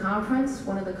is the conference,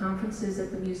 one of the conferences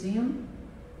at the museum.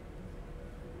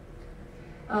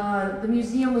 The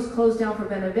museum was closed down for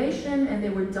renovation and they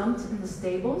were dumped in the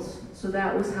stables. So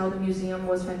that was how the museum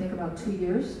was for I think about 2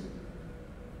 years.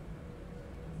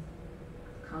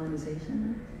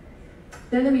 Colonization.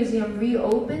 Then the museum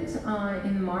reopened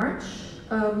in March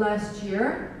of last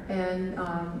year and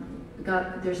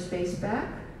got their space back.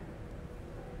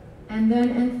 And then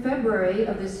in February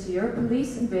of this year,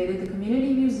 police invaded the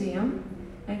community museum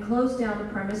and closed down the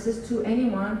premises to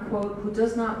anyone, quote, who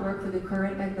does not work for the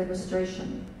current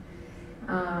administration.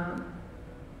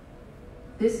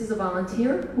 This is a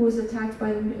volunteer who was attacked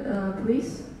by the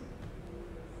police.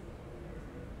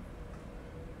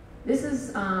 This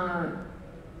is an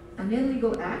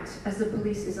illegal act, as the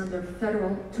police is under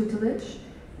federal tutelage,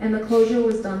 and the closure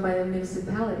was done by the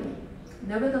municipality.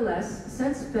 Nevertheless,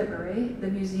 since February, the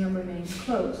museum remains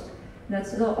closed.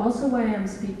 That's also why I'm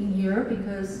speaking here,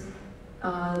 because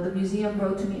the museum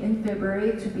wrote to me in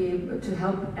February to be able to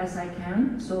help as I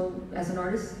can. So as an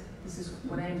artist, this is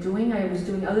what I'm doing. I was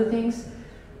doing other things,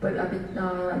 but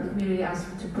the community asked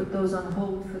me to put those on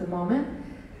hold for the moment.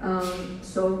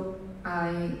 So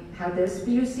I have this. But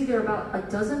you see there are about a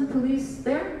dozen police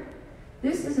there.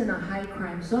 This is in a high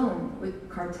crime zone with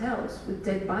cartels, with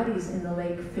dead bodies in the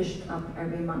lake fished up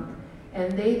every month.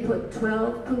 And they put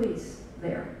 12 police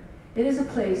there. It is a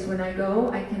place when I go,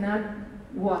 I cannot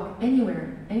walk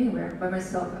anywhere by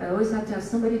myself. I always have to have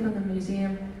somebody from the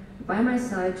museum by my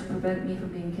side to prevent me from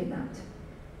being kidnapped.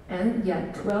 And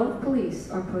yet 12 police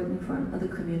are put in front of the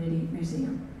community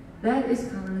museum. That is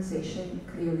colonization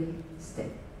clearly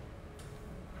stated.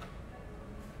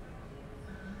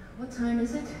 What time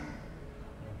is it?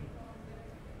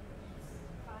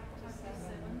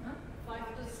 5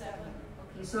 to 7.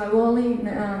 Okay, so I will only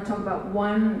talk about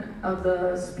one of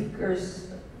the speakers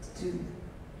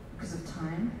because of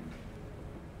time.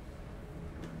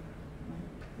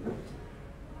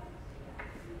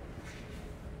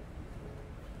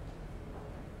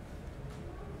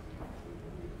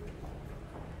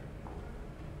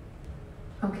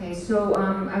 Okay, so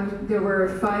there were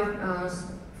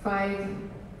five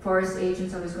forest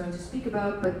agents I was going to speak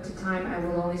about, but to time I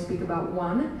will only speak about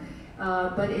one.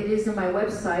 But it is on my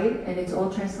website, and it's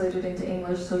all translated into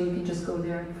English, so you can just go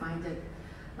there and find it.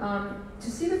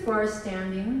 To See the Forest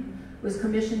Standing was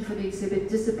commissioned for the exhibit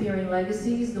Disappearing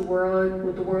Legacies, the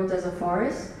world as a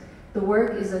Forest. The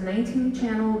work is a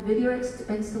 19-channel video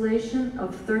installation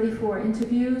of 34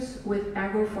 interviews with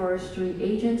agroforestry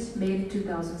agents made in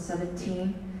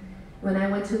 2017, when I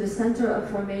went to the center of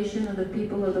formation of the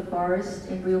people of the forest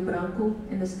in Rio Branco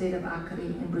in the state of Acre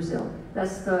in Brazil.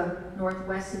 That's the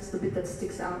northwest, it's the bit that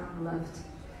sticks out on the left.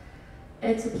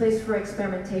 It's a place for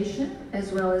experimentation,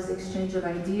 as well as exchange of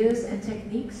ideas and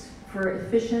techniques for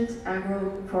efficient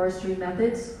agroforestry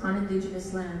methods on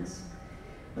indigenous lands,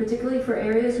 particularly for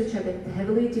areas which have been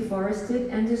heavily deforested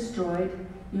and destroyed,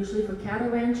 usually for cattle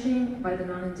ranching by the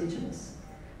non-indigenous.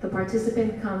 The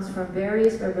participant comes from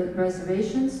various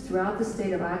reservations throughout the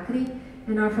state of Acre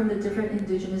and are from the different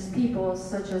indigenous peoples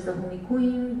such as the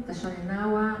Hunikuin, the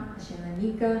Shananawa,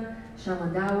 Shinanika,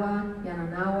 Shamandawa,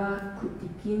 Yananawa,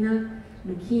 Kutikina,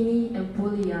 Nukini, and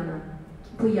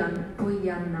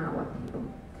Puyanawa people.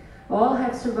 All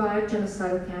have survived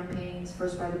genocidal campaigns,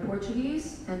 first by the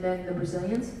Portuguese and then the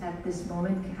Brazilians at this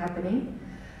moment happening.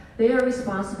 They are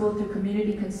responsible through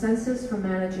community consensus for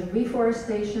managing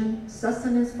reforestation,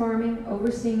 sustenance farming,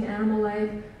 overseeing animal life,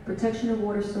 protection of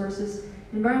water sources,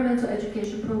 environmental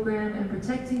education program, and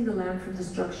protecting the land from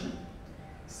destruction.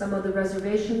 Some of the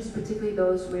reservations, particularly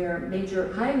those where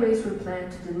major highways were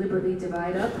planned to deliberately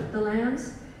divide up the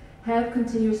lands, have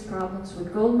continuous problems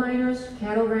with gold miners,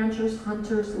 cattle ranchers,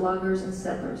 hunters, loggers, and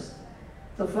settlers.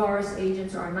 The forest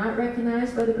agents are not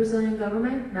recognized by the Brazilian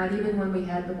government, not even when we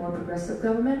had the more progressive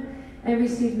government, and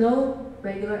receive no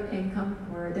regular income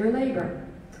for their labor.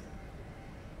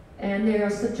 And they are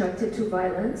subjected to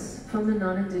violence from the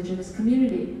non-indigenous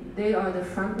community. They are the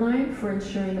front line for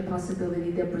ensuring the possibility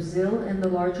that Brazil and the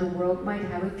larger world might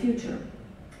have a future.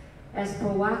 As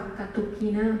Powak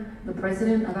Katukina, the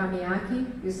president of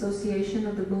AMIACI, the Association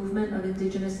of the Movement of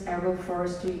Indigenous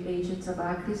Agroforestry Agents of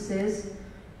Acre, says,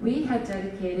 we have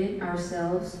dedicated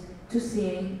ourselves to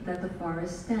seeing that the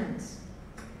forest stands.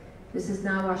 This is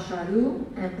Nawa Sharu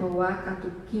and Powak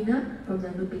Katukina from the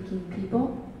Nupikin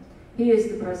people. He is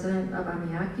the president of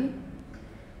AMIACI.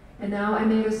 And now I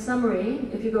made a summary.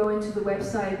 If you go into the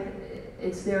website,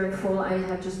 it's there in full. I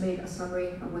have just made a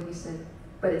summary of what he said.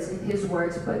 But it's in his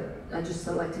words, but I just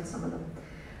selected some of them.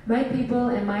 My people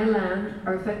and my land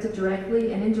are affected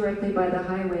directly and indirectly by the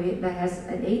highway that has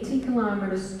an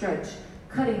 18-kilometer stretch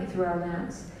cutting through our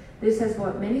lands. This has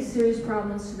brought many serious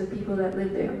problems to the people that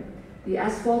live there. The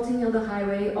asphalting of the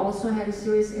highway also had a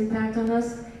serious impact on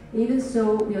us. Even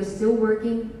so, we are still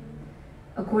working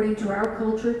according to our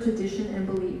culture, tradition, and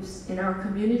beliefs. In our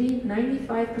community,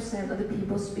 95% of the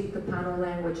people speak the Pano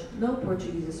language. No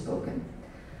Portuguese is spoken.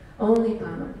 Only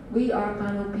Pano. We are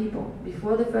Pano people.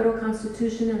 Before the federal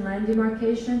constitution and land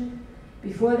demarcation,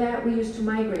 before that we used to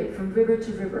migrate from river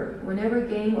to river. Whenever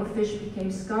game or fish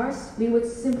became scarce, we would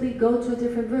simply go to a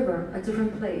different river, a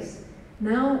different place.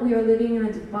 Now we are living in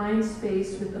a defined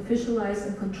space with officialized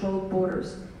and controlled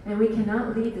borders, and we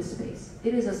cannot leave this space.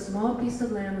 It is a small piece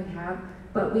of land we have,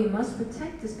 but we must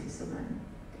protect this piece of land.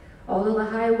 Although the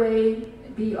highway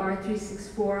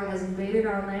BR-364 has invaded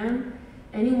our land,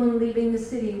 anyone leaving the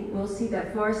city will see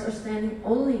that forests are standing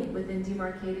only within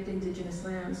demarcated indigenous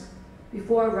lands.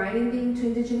 Before arriving into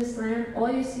indigenous land, all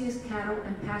you see is cattle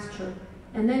and pasture,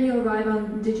 and then you arrive on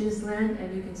indigenous land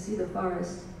and you can see the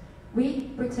forest. We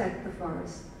protect the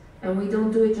forest, and we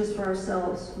don't do it just for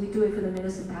ourselves. We do it for the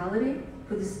municipality,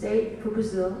 for the state, for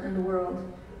Brazil, and the world.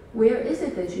 Where is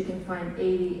it that you can find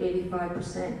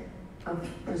 80–85% of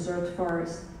preserved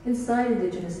forests? Inside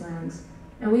indigenous lands.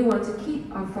 And we want to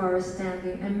keep our forests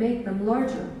standing and make them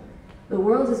larger. The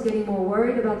world is getting more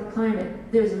worried about the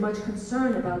climate. There's much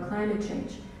concern about climate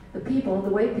change. The people, the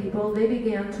white people, they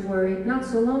began to worry not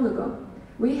so long ago.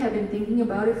 We have been thinking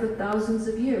about it for thousands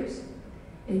of years.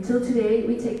 Until today,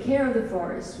 we take care of the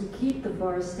forests. We keep the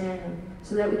forest standing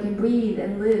so that we can breathe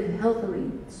and live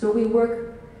healthily. So we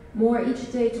work more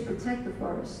each day to protect the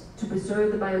forest, to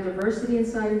preserve the biodiversity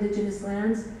inside indigenous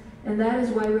lands, and that is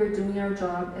why we're doing our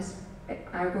job as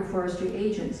agroforestry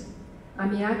agents.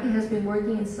 AMIACI has been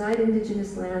working inside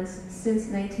indigenous lands since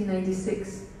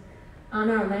 1996. On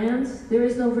our lands, there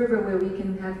is no river where we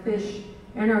can have fish,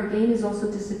 and our game is also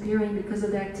disappearing because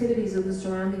of the activities of the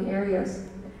surrounding areas.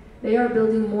 They are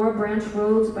building more branch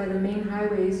roads by the main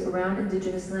highways around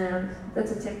indigenous land.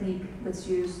 That's a technique that's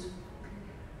used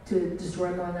to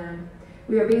destroy more land.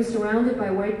 We are being surrounded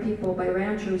by white people, by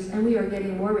ranchers, and we are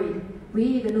getting worried.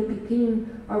 We, the Nupikin,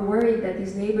 are worried that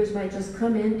these neighbors might just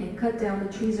come in and cut down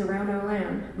the trees around our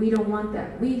land. We don't want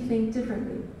that. We think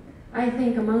differently. I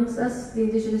think amongst us, the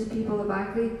indigenous people of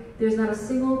Acre, there's not a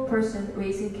single person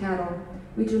raising cattle.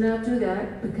 We do not do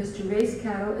that because to raise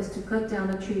cattle is to cut down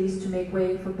the trees to make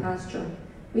way for pasture.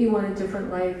 We want a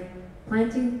different life,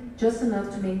 planting just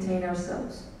enough to maintain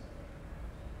ourselves.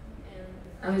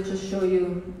 And I will just show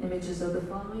you images of the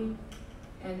following,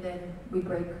 and then we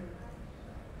break.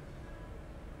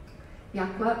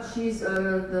 Yakwa, she's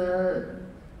the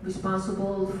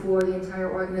responsible for the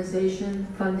entire organization,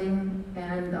 funding,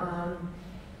 and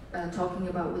talking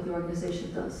about what the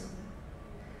organization does.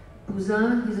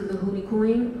 Buza, he's of the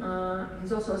Hunikuing.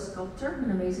 He's also a sculptor,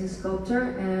 an amazing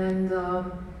sculptor, and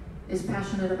is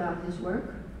passionate about his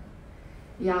work.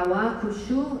 Yawa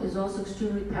Kushu is also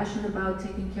extremely passionate about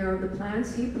taking care of the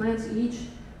plants. He plants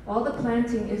all the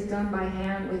planting is done by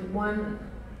hand with one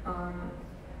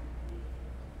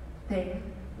thing.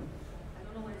 I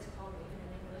don't know what it's called in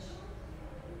English.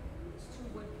 It's two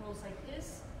wood poles like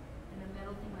this, and a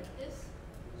metal thing like this.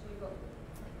 So you go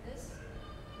like this.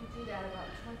 You do that about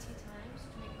 20 times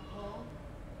to make a hole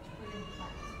to put in the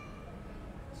plant.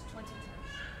 It's 20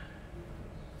 times.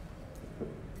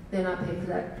 They're not paid for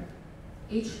that.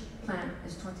 Each plant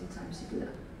is 20 times you do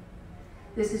that.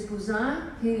 This is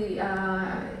Buzan. He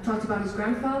talked about his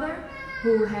grandfather,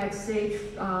 who had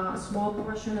saved a small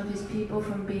portion of his people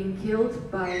from being killed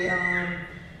by, I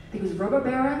think it was robber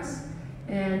barons.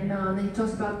 And then he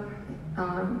talks about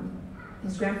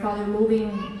his grandfather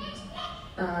moving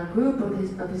a group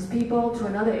of his people to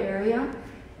another area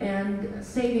and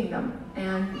saving them.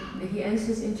 And he ends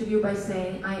his interview by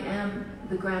saying, "I am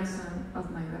the grandson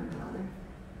of my grandfather."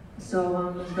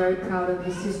 So he's very proud of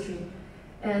his history.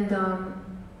 And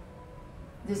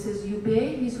this is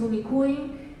Yupe, he's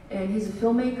Hunikuing, and he's a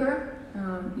filmmaker.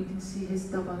 You can see his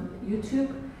stuff on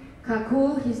YouTube.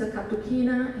 Kaku, he's a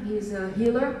Katukina, he's a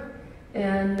healer.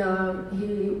 And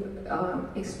he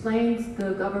explained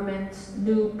the government's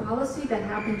new policy that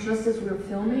happened just as we were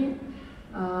filming.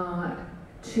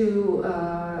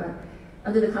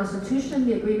 Under the Constitution,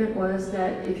 the agreement was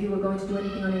that if you were going to do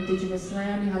anything on indigenous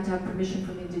land, you had to have permission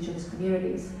from indigenous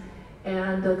communities.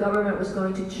 And the government was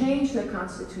going to change their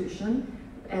Constitution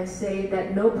and say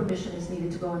that no permission is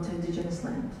needed to go onto indigenous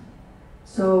land.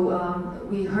 So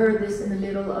we heard this in the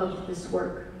middle of this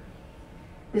work.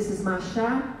 This is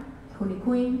Masha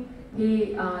Kunikuin.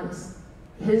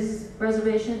 His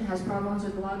reservation has problems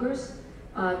with loggers.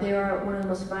 They are one of the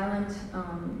most violent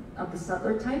of the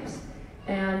settler types.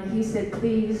 And he said,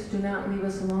 please do not leave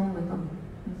us alone with them.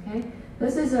 Okay?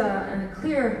 This is a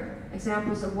clear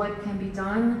examples of what can be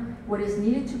done, what is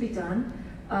needed to be done.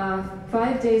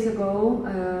 5 days ago,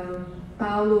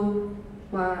 Paulo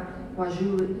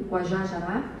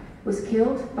Guajajara was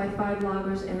killed by 5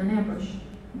 loggers in an ambush.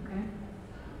 Okay?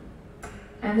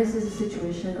 And this is the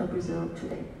situation of Brazil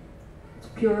today. It's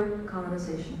pure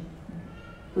colonization,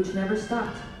 which never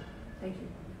stopped. Thank you.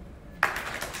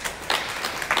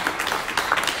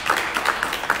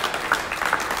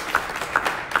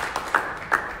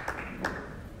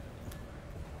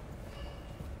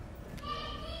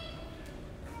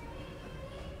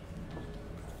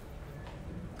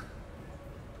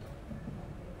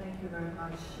 Thank you very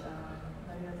much,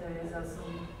 Maria Theresa. So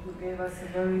you gave us a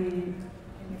very,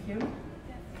 can you hear me?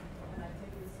 Can I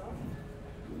take this off?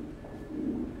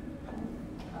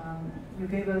 You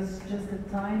gave us just a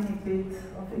tiny bit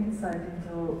of insight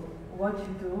into what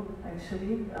you do,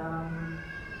 actually.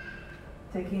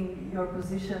 Taking your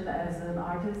position as an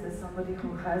artist, as somebody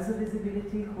who has a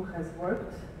visibility, who has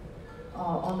worked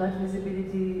on that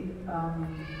visibility,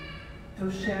 to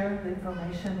share the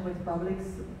information with publics,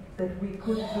 that we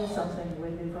could do something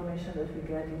with the information that we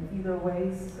get in either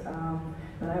ways.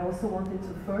 But I also wanted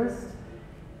to first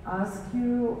ask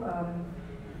you,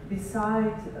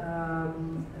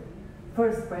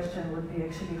 first question would be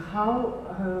actually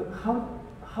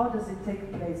how does it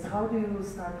take place? How do you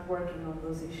start working on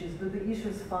those issues? Do the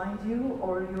issues find you,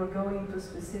 or you're going to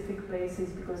specific places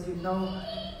because you know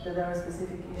that there are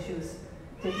specific issues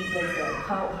taking place there?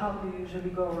 How do you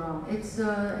usually go around? It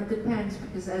depends,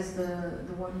 because as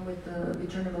the one with the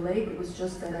Return of the Lake, it was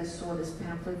just that I saw this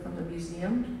pamphlet from the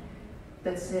museum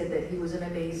that said that he was an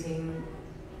amazing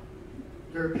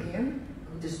European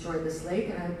who destroyed this lake,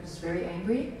 and I was very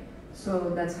angry.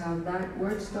 So that's how that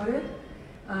work started.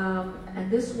 And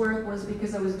this work was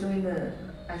because I was doing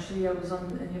actually I was on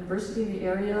a university in the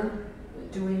area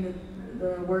doing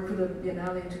the work for the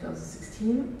Biennale in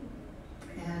 2016.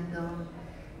 And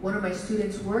one of my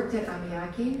students worked at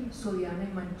Amiaki,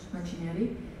 Soliane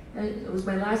Mancinelli. And it was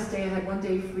my last day, I had 1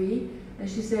 day free. And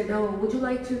she said, oh, would you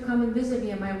like to come and visit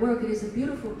me at my work? It is a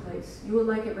beautiful place. You will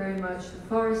like it very much. The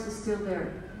forest is still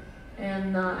there.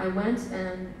 And I went,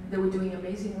 and they were doing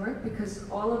amazing work because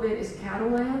all of it is cattle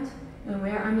land. And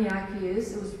where Amiaki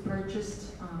is, it was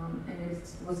purchased, and it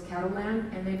was cattle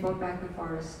land, and they bought back the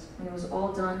forest. And it was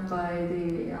all done by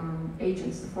the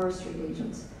agents, the forestry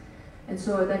agents. And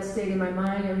so that stayed in my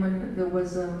mind, and when there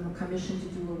was a commission to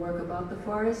do a work about the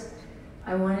forest,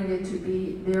 I wanted it to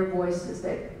be their voices,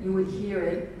 that you would hear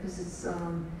it, because it's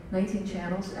 19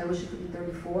 channels, I wish it could be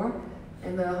 34.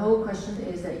 And the whole question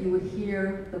is that you would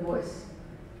hear the voice.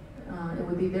 It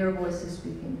would be their voices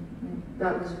speaking. And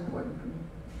that was important for me.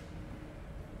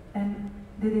 And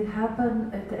did it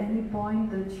happen at any point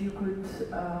that you could,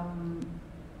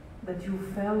 that you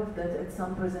felt that at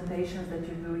some presentations that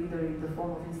you do, either in the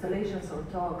form of installations or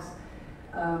talks,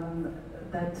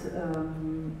 that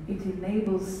it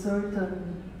enables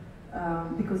certain,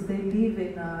 because they live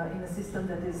in a system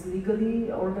that is legally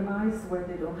organized, where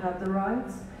they don't have the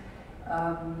rights,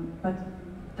 but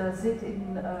does it,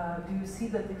 do you see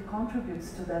that it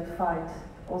contributes to that fight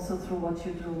also through what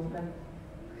you do?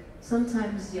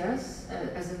 Sometimes yes,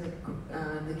 as in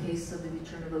the case of the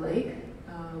Return of the Lake,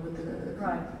 with the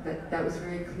right. that was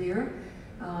very clear.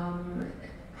 Hannah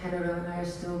and I are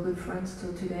still good friends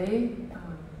till today.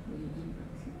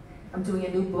 I'm doing a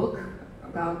new book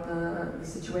about the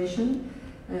situation,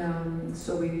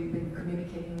 so we've been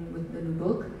communicating with the new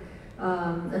book.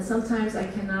 And sometimes I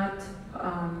cannot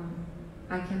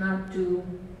do.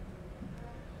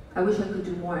 I wish I could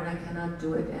do more, and I cannot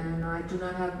do it, and I do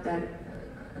not have that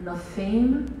enough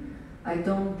fame. I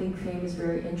don't think fame is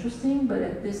very interesting, but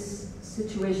at this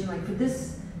situation, like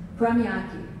for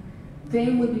Amiaki,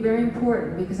 fame would be very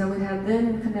important, because I would have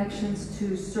then connections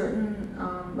to certain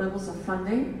levels of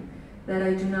funding that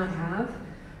I do not have.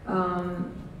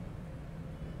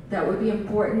 That would be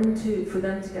important for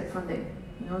them to get funding.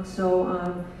 You know,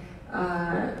 so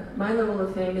my level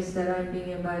of fame is that I'm being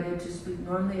invited to speak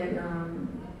normally at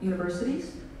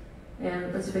universities.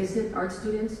 And let's face it, art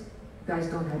students, guys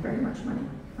don't have very much money,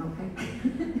 okay?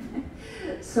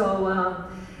 So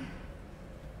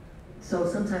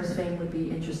sometimes fame would be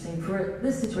interesting for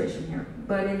this situation here.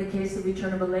 But in the case of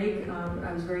Return of a Lake,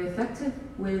 I was very effective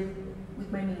with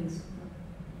my means.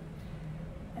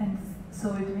 And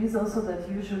so it means also that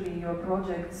usually your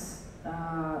projects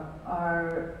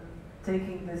are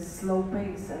taking this slow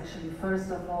pace, actually,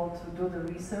 first of all, to do the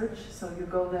research. So you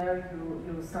go there,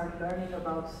 you start learning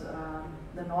about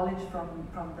the knowledge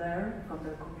from there, from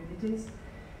the communities.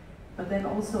 But then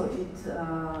also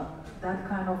that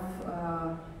kind of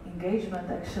engagement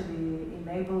actually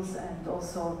enables and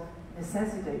also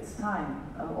necessitates time.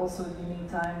 Also meaning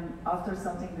time after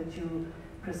something that you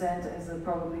present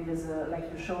probably as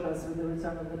like you showed us with the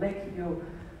Return of the Lake, you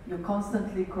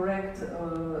constantly correct,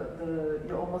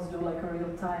 you almost do like a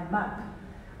real-time map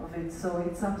of it. So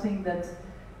it's something that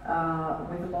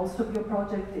with most of your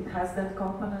project, it has that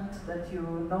component that you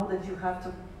know that you have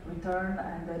to return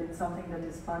and that it's something that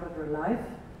is part of your life,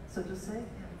 so to say.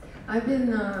 I've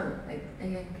been,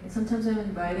 sometimes I'm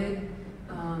invited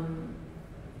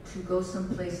to go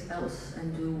someplace else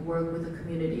and do work with the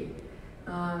community.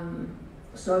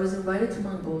 So I was invited to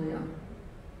Mongolia.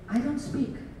 I don't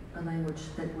speak a language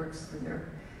that works for there.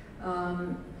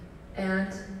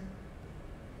 And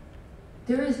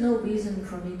there is no reason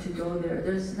for me to go there.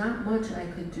 There's not much I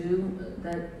could do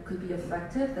that could be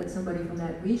effective that somebody from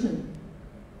that region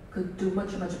could do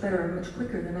much, much better and much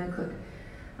quicker than I could.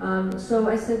 So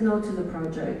I said no to the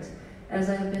project, as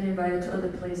I have been invited to other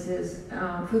places.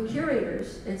 For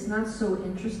curators, it's not so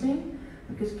interesting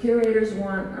because curators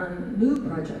want a new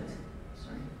project.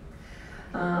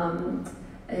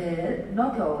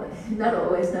 Not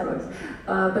always.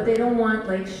 But they don't want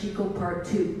like Xico Part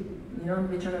 2, you know,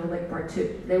 Return of the Lake Part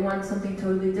 2. They want something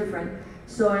totally different.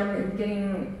 So I'm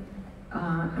getting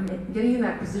in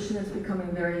that position that's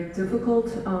becoming very difficult,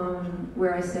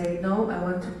 where I say, no, I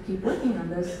want to keep working on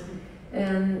this.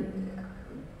 And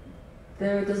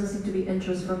there doesn't seem to be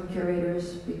interest from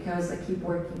curators because I keep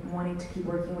wanting to keep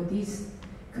working with these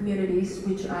communities,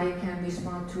 which I can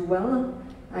respond to well.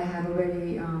 I have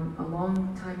already a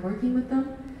long time working with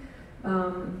them.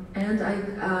 And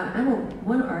I'm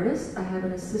one artist. I have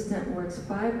an assistant who works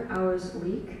 5 hours a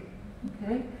week,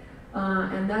 okay?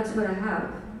 And that's what I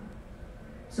have.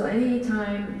 So any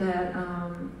time that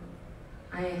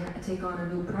I take on a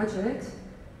new project,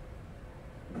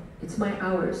 it's my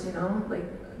hours, you know? Like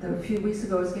a few weeks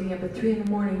ago, I was getting up at 3 in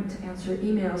the morning to answer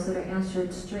emails that I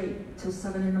answered straight till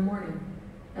 7 in the morning,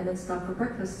 and then stopped for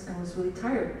breakfast and was really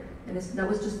tired. And that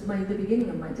was just the beginning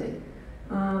of my day.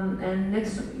 And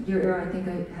next year, I think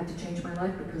I have to change my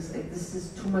life because this is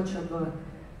too much of a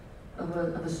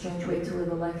strange way to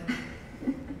live a life.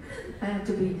 I have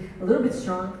to be a little bit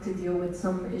strong to deal with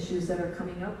some issues that are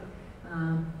coming up.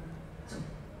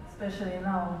 Especially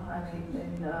now, I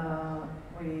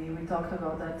mean, we talked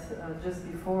about that just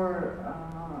before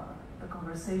the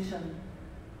conversation,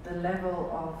 the level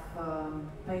of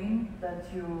pain that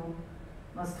you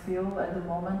must feel at the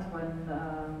moment when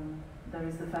there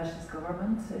is the fascist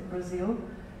government in Brazil.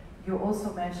 You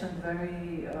also mentioned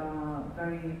very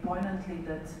poignantly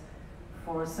that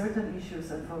for certain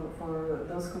issues and for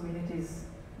those communities,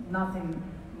 nothing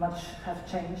much have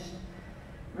changed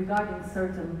regarding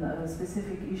certain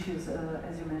specific issues,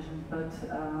 as you mentioned, but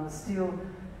still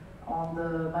on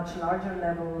the much larger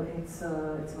level, it's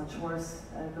much worse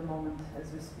at the moment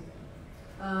as we speak.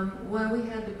 When we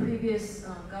had the previous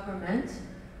government,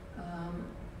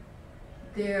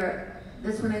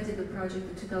 that's when I did the project,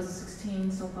 the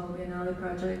 2016 São Paulo Biennale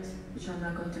project, which I'm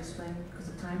not going to explain because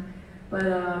of time. But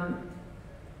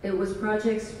it was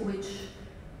projects which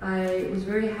I was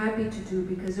very happy to do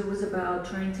because it was about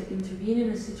trying to intervene in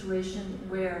a situation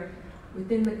where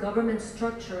within the government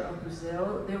structure of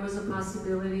Brazil, there was a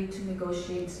possibility to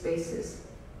negotiate spaces.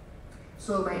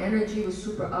 So my energy was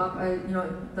super up. I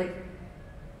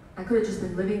could have just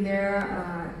been living there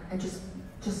and just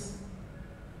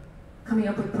coming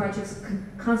up with projects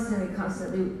constantly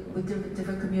with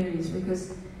different communities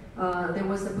because there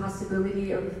was the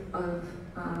possibility of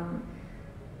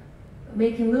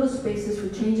making little spaces for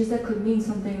changes that could mean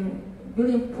something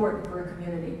really important for a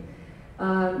community.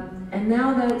 And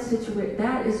now that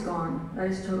is gone. That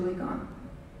is totally gone.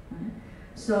 Right?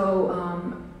 So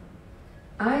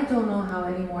I don't know how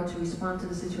anymore to respond to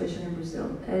the situation in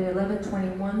Brazil. At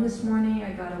 11:21 this morning,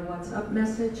 I got a WhatsApp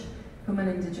message from an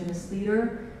indigenous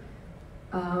leader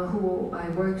who I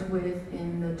worked with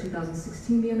in the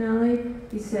 2016 Biennale.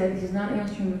 He said he's not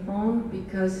answering the phone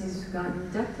because he's gotten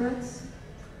death threats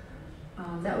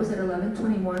That was at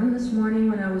 11:21 this morning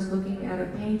when I was looking at a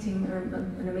painting,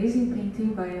 an amazing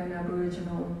painting by an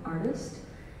Aboriginal artist.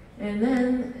 And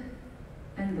then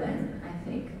I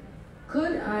think,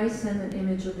 could I send an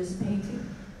image of this painting?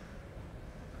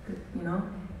 You know?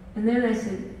 And then I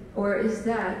said, or is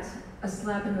that a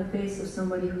slap in the face of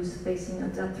somebody who's facing a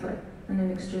death threat in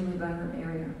an extremely violent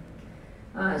area?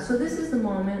 So this is the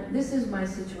moment, this is my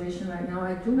situation right now.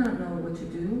 I do not know what to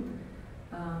do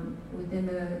within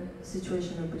the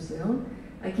situation of Brazil.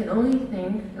 I can only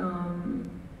think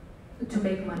to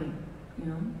make money, you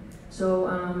know. So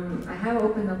I have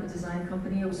opened up a design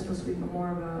company. It was supposed to be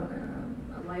more of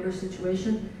a lighter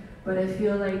situation, but I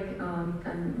feel like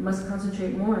I must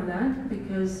concentrate more on that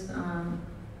because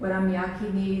what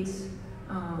Amyaki needs,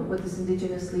 what this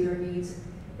indigenous leader needs,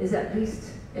 is at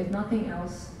least, if nothing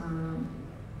else,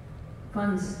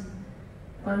 funds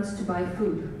to buy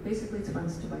food. Basically, it's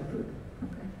funds to buy food.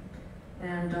 Okay,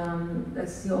 and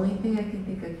that's the only thing I can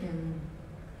think I can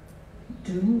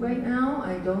do right now.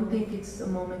 I don't think it's a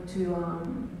moment to.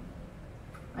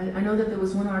 I know that there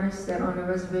was one artist that on a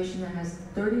reservation that has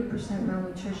 30%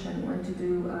 malnutrition wanted to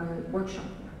do a workshop,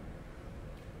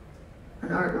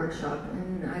 an art workshop,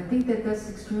 and I think that that's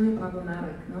extremely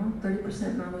problematic. No,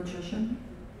 30% malnutrition.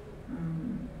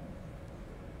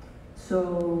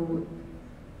 So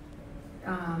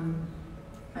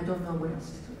I don't know what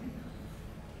else to do right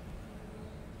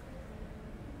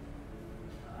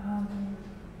now.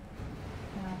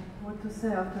 Yeah, what to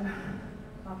say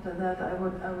after that?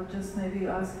 I would just maybe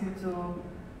ask you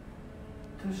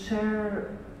to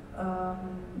share,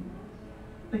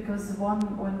 because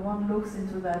when one looks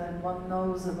into that and one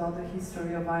knows about the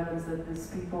history of violence that these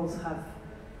peoples have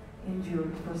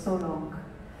endured for so long.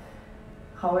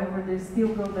 However, they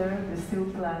still go there, they still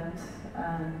plant,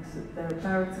 and their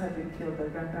parents have been killed, their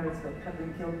grandparents have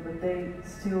been killed, but they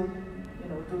still, you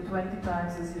know, do 20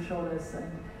 times as you showed us.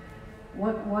 And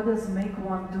what does make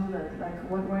one do that? Like,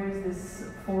 where is this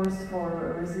force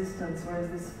for resistance? Where is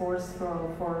this force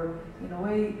for in a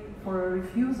way, for a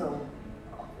refusal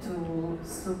to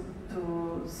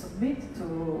submit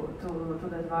to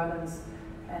that violence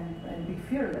and be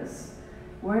fearless?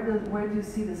 Where do you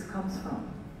see this comes from?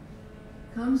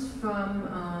 Comes from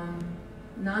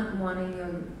not wanting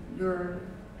your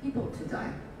people to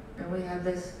die. And we have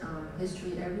this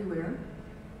history everywhere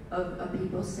of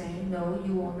people saying, no,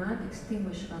 you will not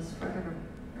extinguish us forever.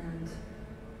 And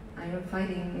I am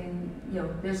fighting, and you know,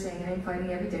 they're saying I am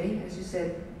fighting every day. As you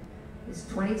said, it's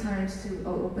 20 times to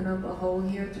open up a hole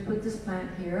here, to put this plant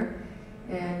here,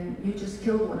 and you just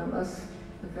killed one of us,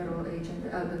 the federal agent,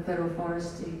 the federal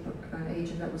forestry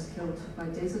agent that was killed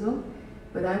 5 days ago.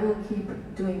 But I will keep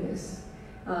doing this.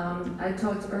 I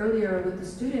talked earlier with the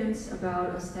students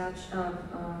about a statue of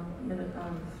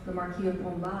the Marquis of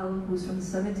Pombal, who's from the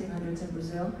 1700s in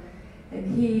Brazil, and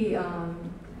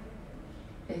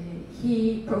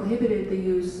he prohibited the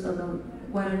use of the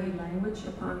Guarani language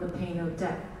upon the pain of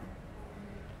death.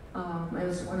 It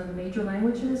was one of the major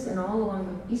languages, and all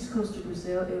along the east coast of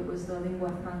Brazil, it was the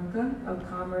lingua franca of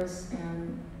commerce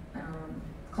and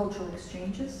cultural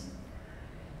exchanges.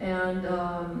 And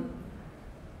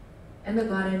the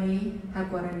Guarani have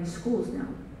Guarani schools now.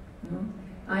 You know?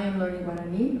 I am learning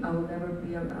Guarani. I will never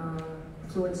be a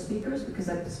fluent speaker because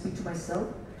I have to speak to myself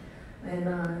and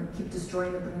keep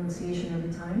destroying the pronunciation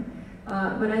every time.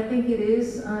 But I think it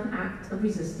is an act of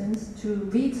resistance to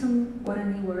read some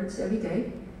Guarani words every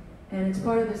day. And it's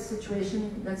part of this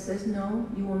situation that says, no,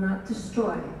 you will not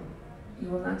destroy. You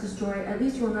will not destroy, at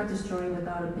least you will not destroy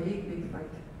without a big, big fight.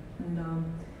 And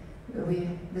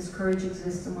this courage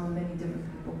exists among many different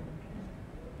people.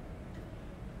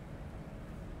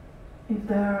 If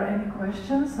there are any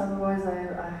questions, otherwise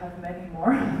I have many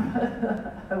more.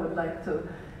 I would like to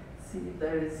see if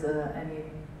there is any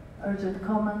urgent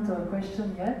comment or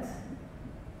question yet.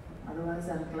 Otherwise,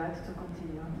 I'm glad to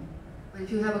continue. If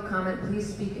you have a comment,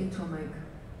 please speak into a mic.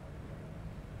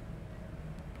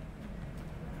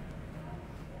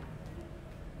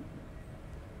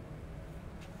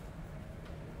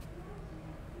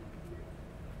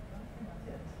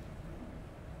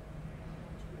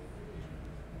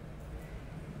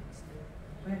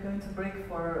 We're going to break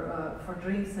for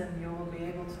drinks, and you will be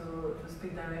able to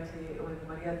speak directly with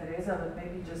Maria Theresa, but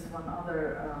maybe just one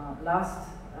other last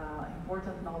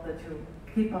important note that you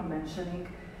keep on mentioning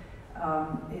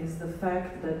is the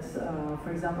fact that,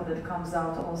 for example, that comes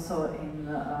out also in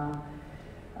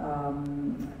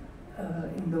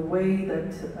the way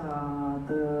that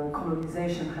the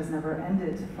colonization has never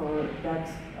ended for that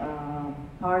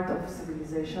part of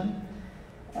civilization.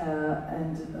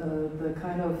 and the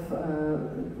kind of,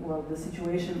 well, the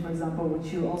situation, for example,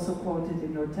 which you also quoted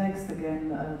in your text, again,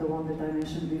 the one that I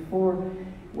mentioned before,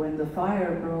 when the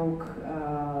fire broke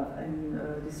and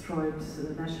destroyed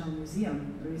the National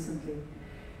Museum recently,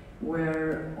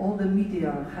 where all the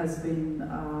media has been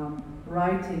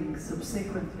writing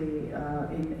subsequently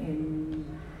in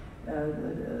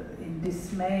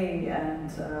dismay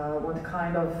and what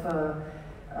kind of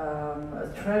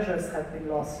treasures have been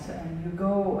lost, and you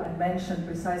go and mention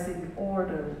precisely the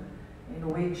order in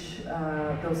which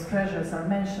those treasures are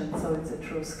mentioned. So it's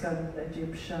Etruscan,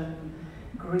 Egyptian,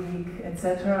 Greek,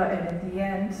 etc. And at the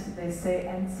end, they say,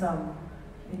 and some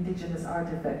indigenous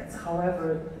artifacts.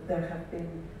 However, there have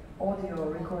been audio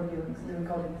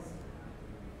recordings.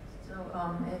 So,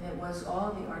 and it was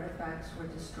all the artifacts were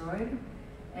destroyed,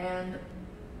 and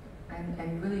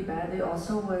really badly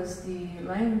also was the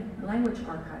language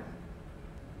archive.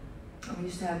 We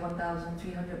used to have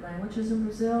 1,300 languages in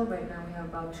Brazil. Right now we have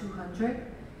about 200.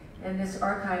 And this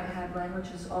archive had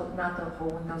languages, not the whole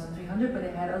 1,300, but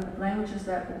it had languages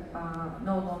that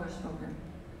no longer spoken.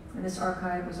 And this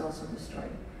archive was also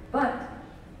destroyed. But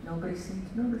nobody seemed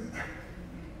to notice.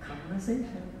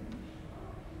 Colonization.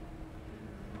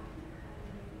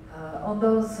 On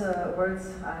those words,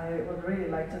 I would really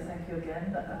like to thank you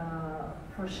again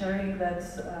for sharing that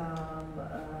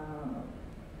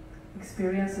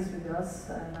experiences with us,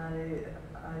 and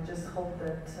I just hope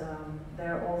that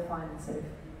they're all fine and safe.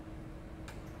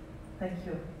 Thank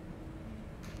you.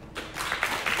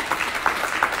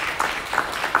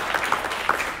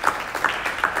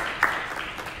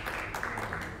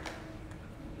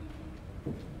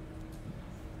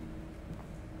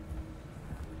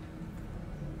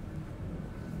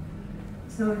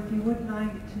 So if you would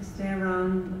like to stay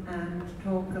around and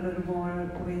talk a little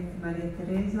more with Maria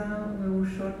Theresa, we will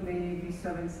shortly be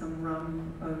serving some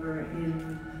rum over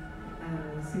in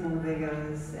Simon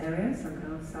Vega's area, some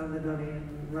kind of Salvadorian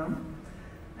rum.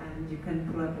 And you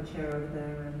can pull up a chair over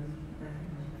there and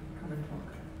come and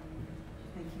talk.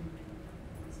 Thank you.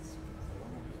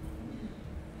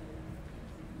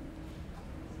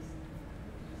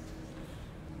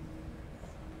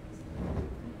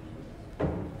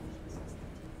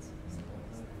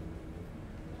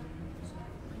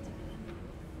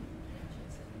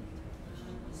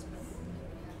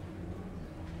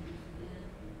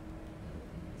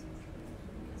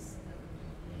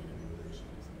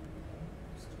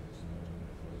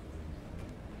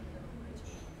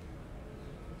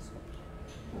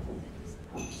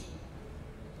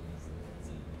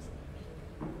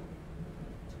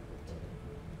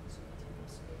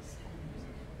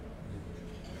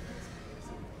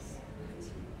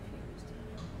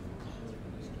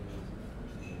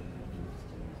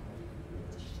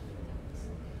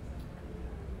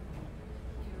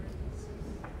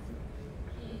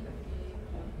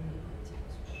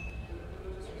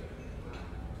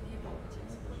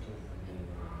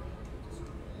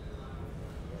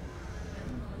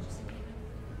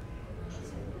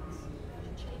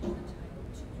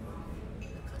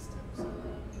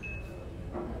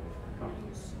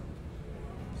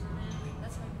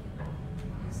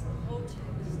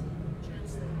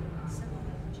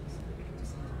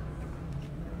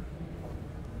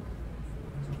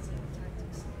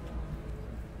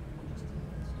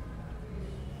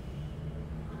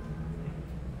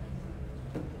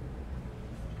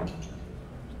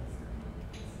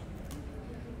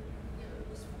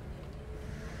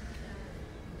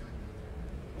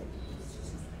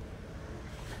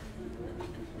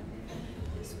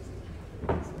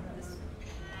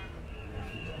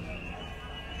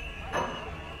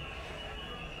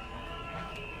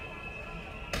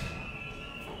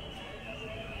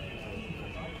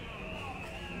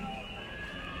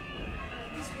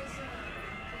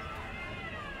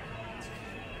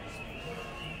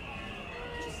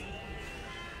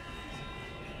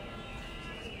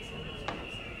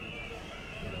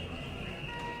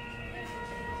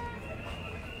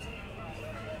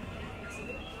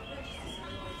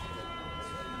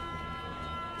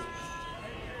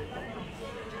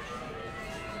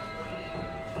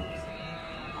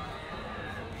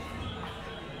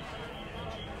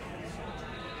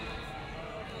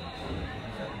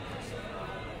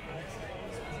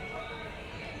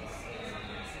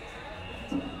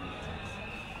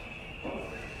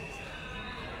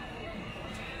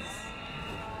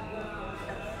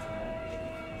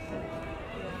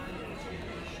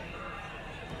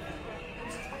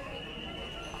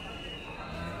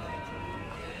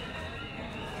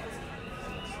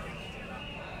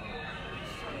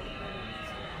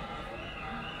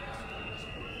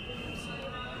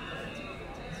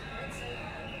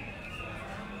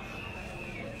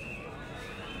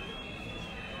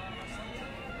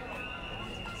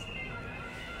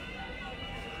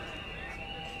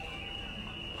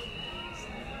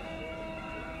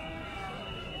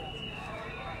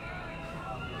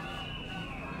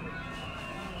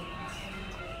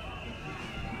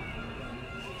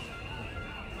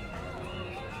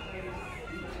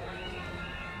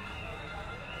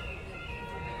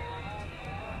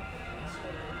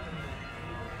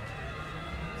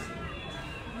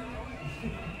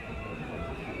 much.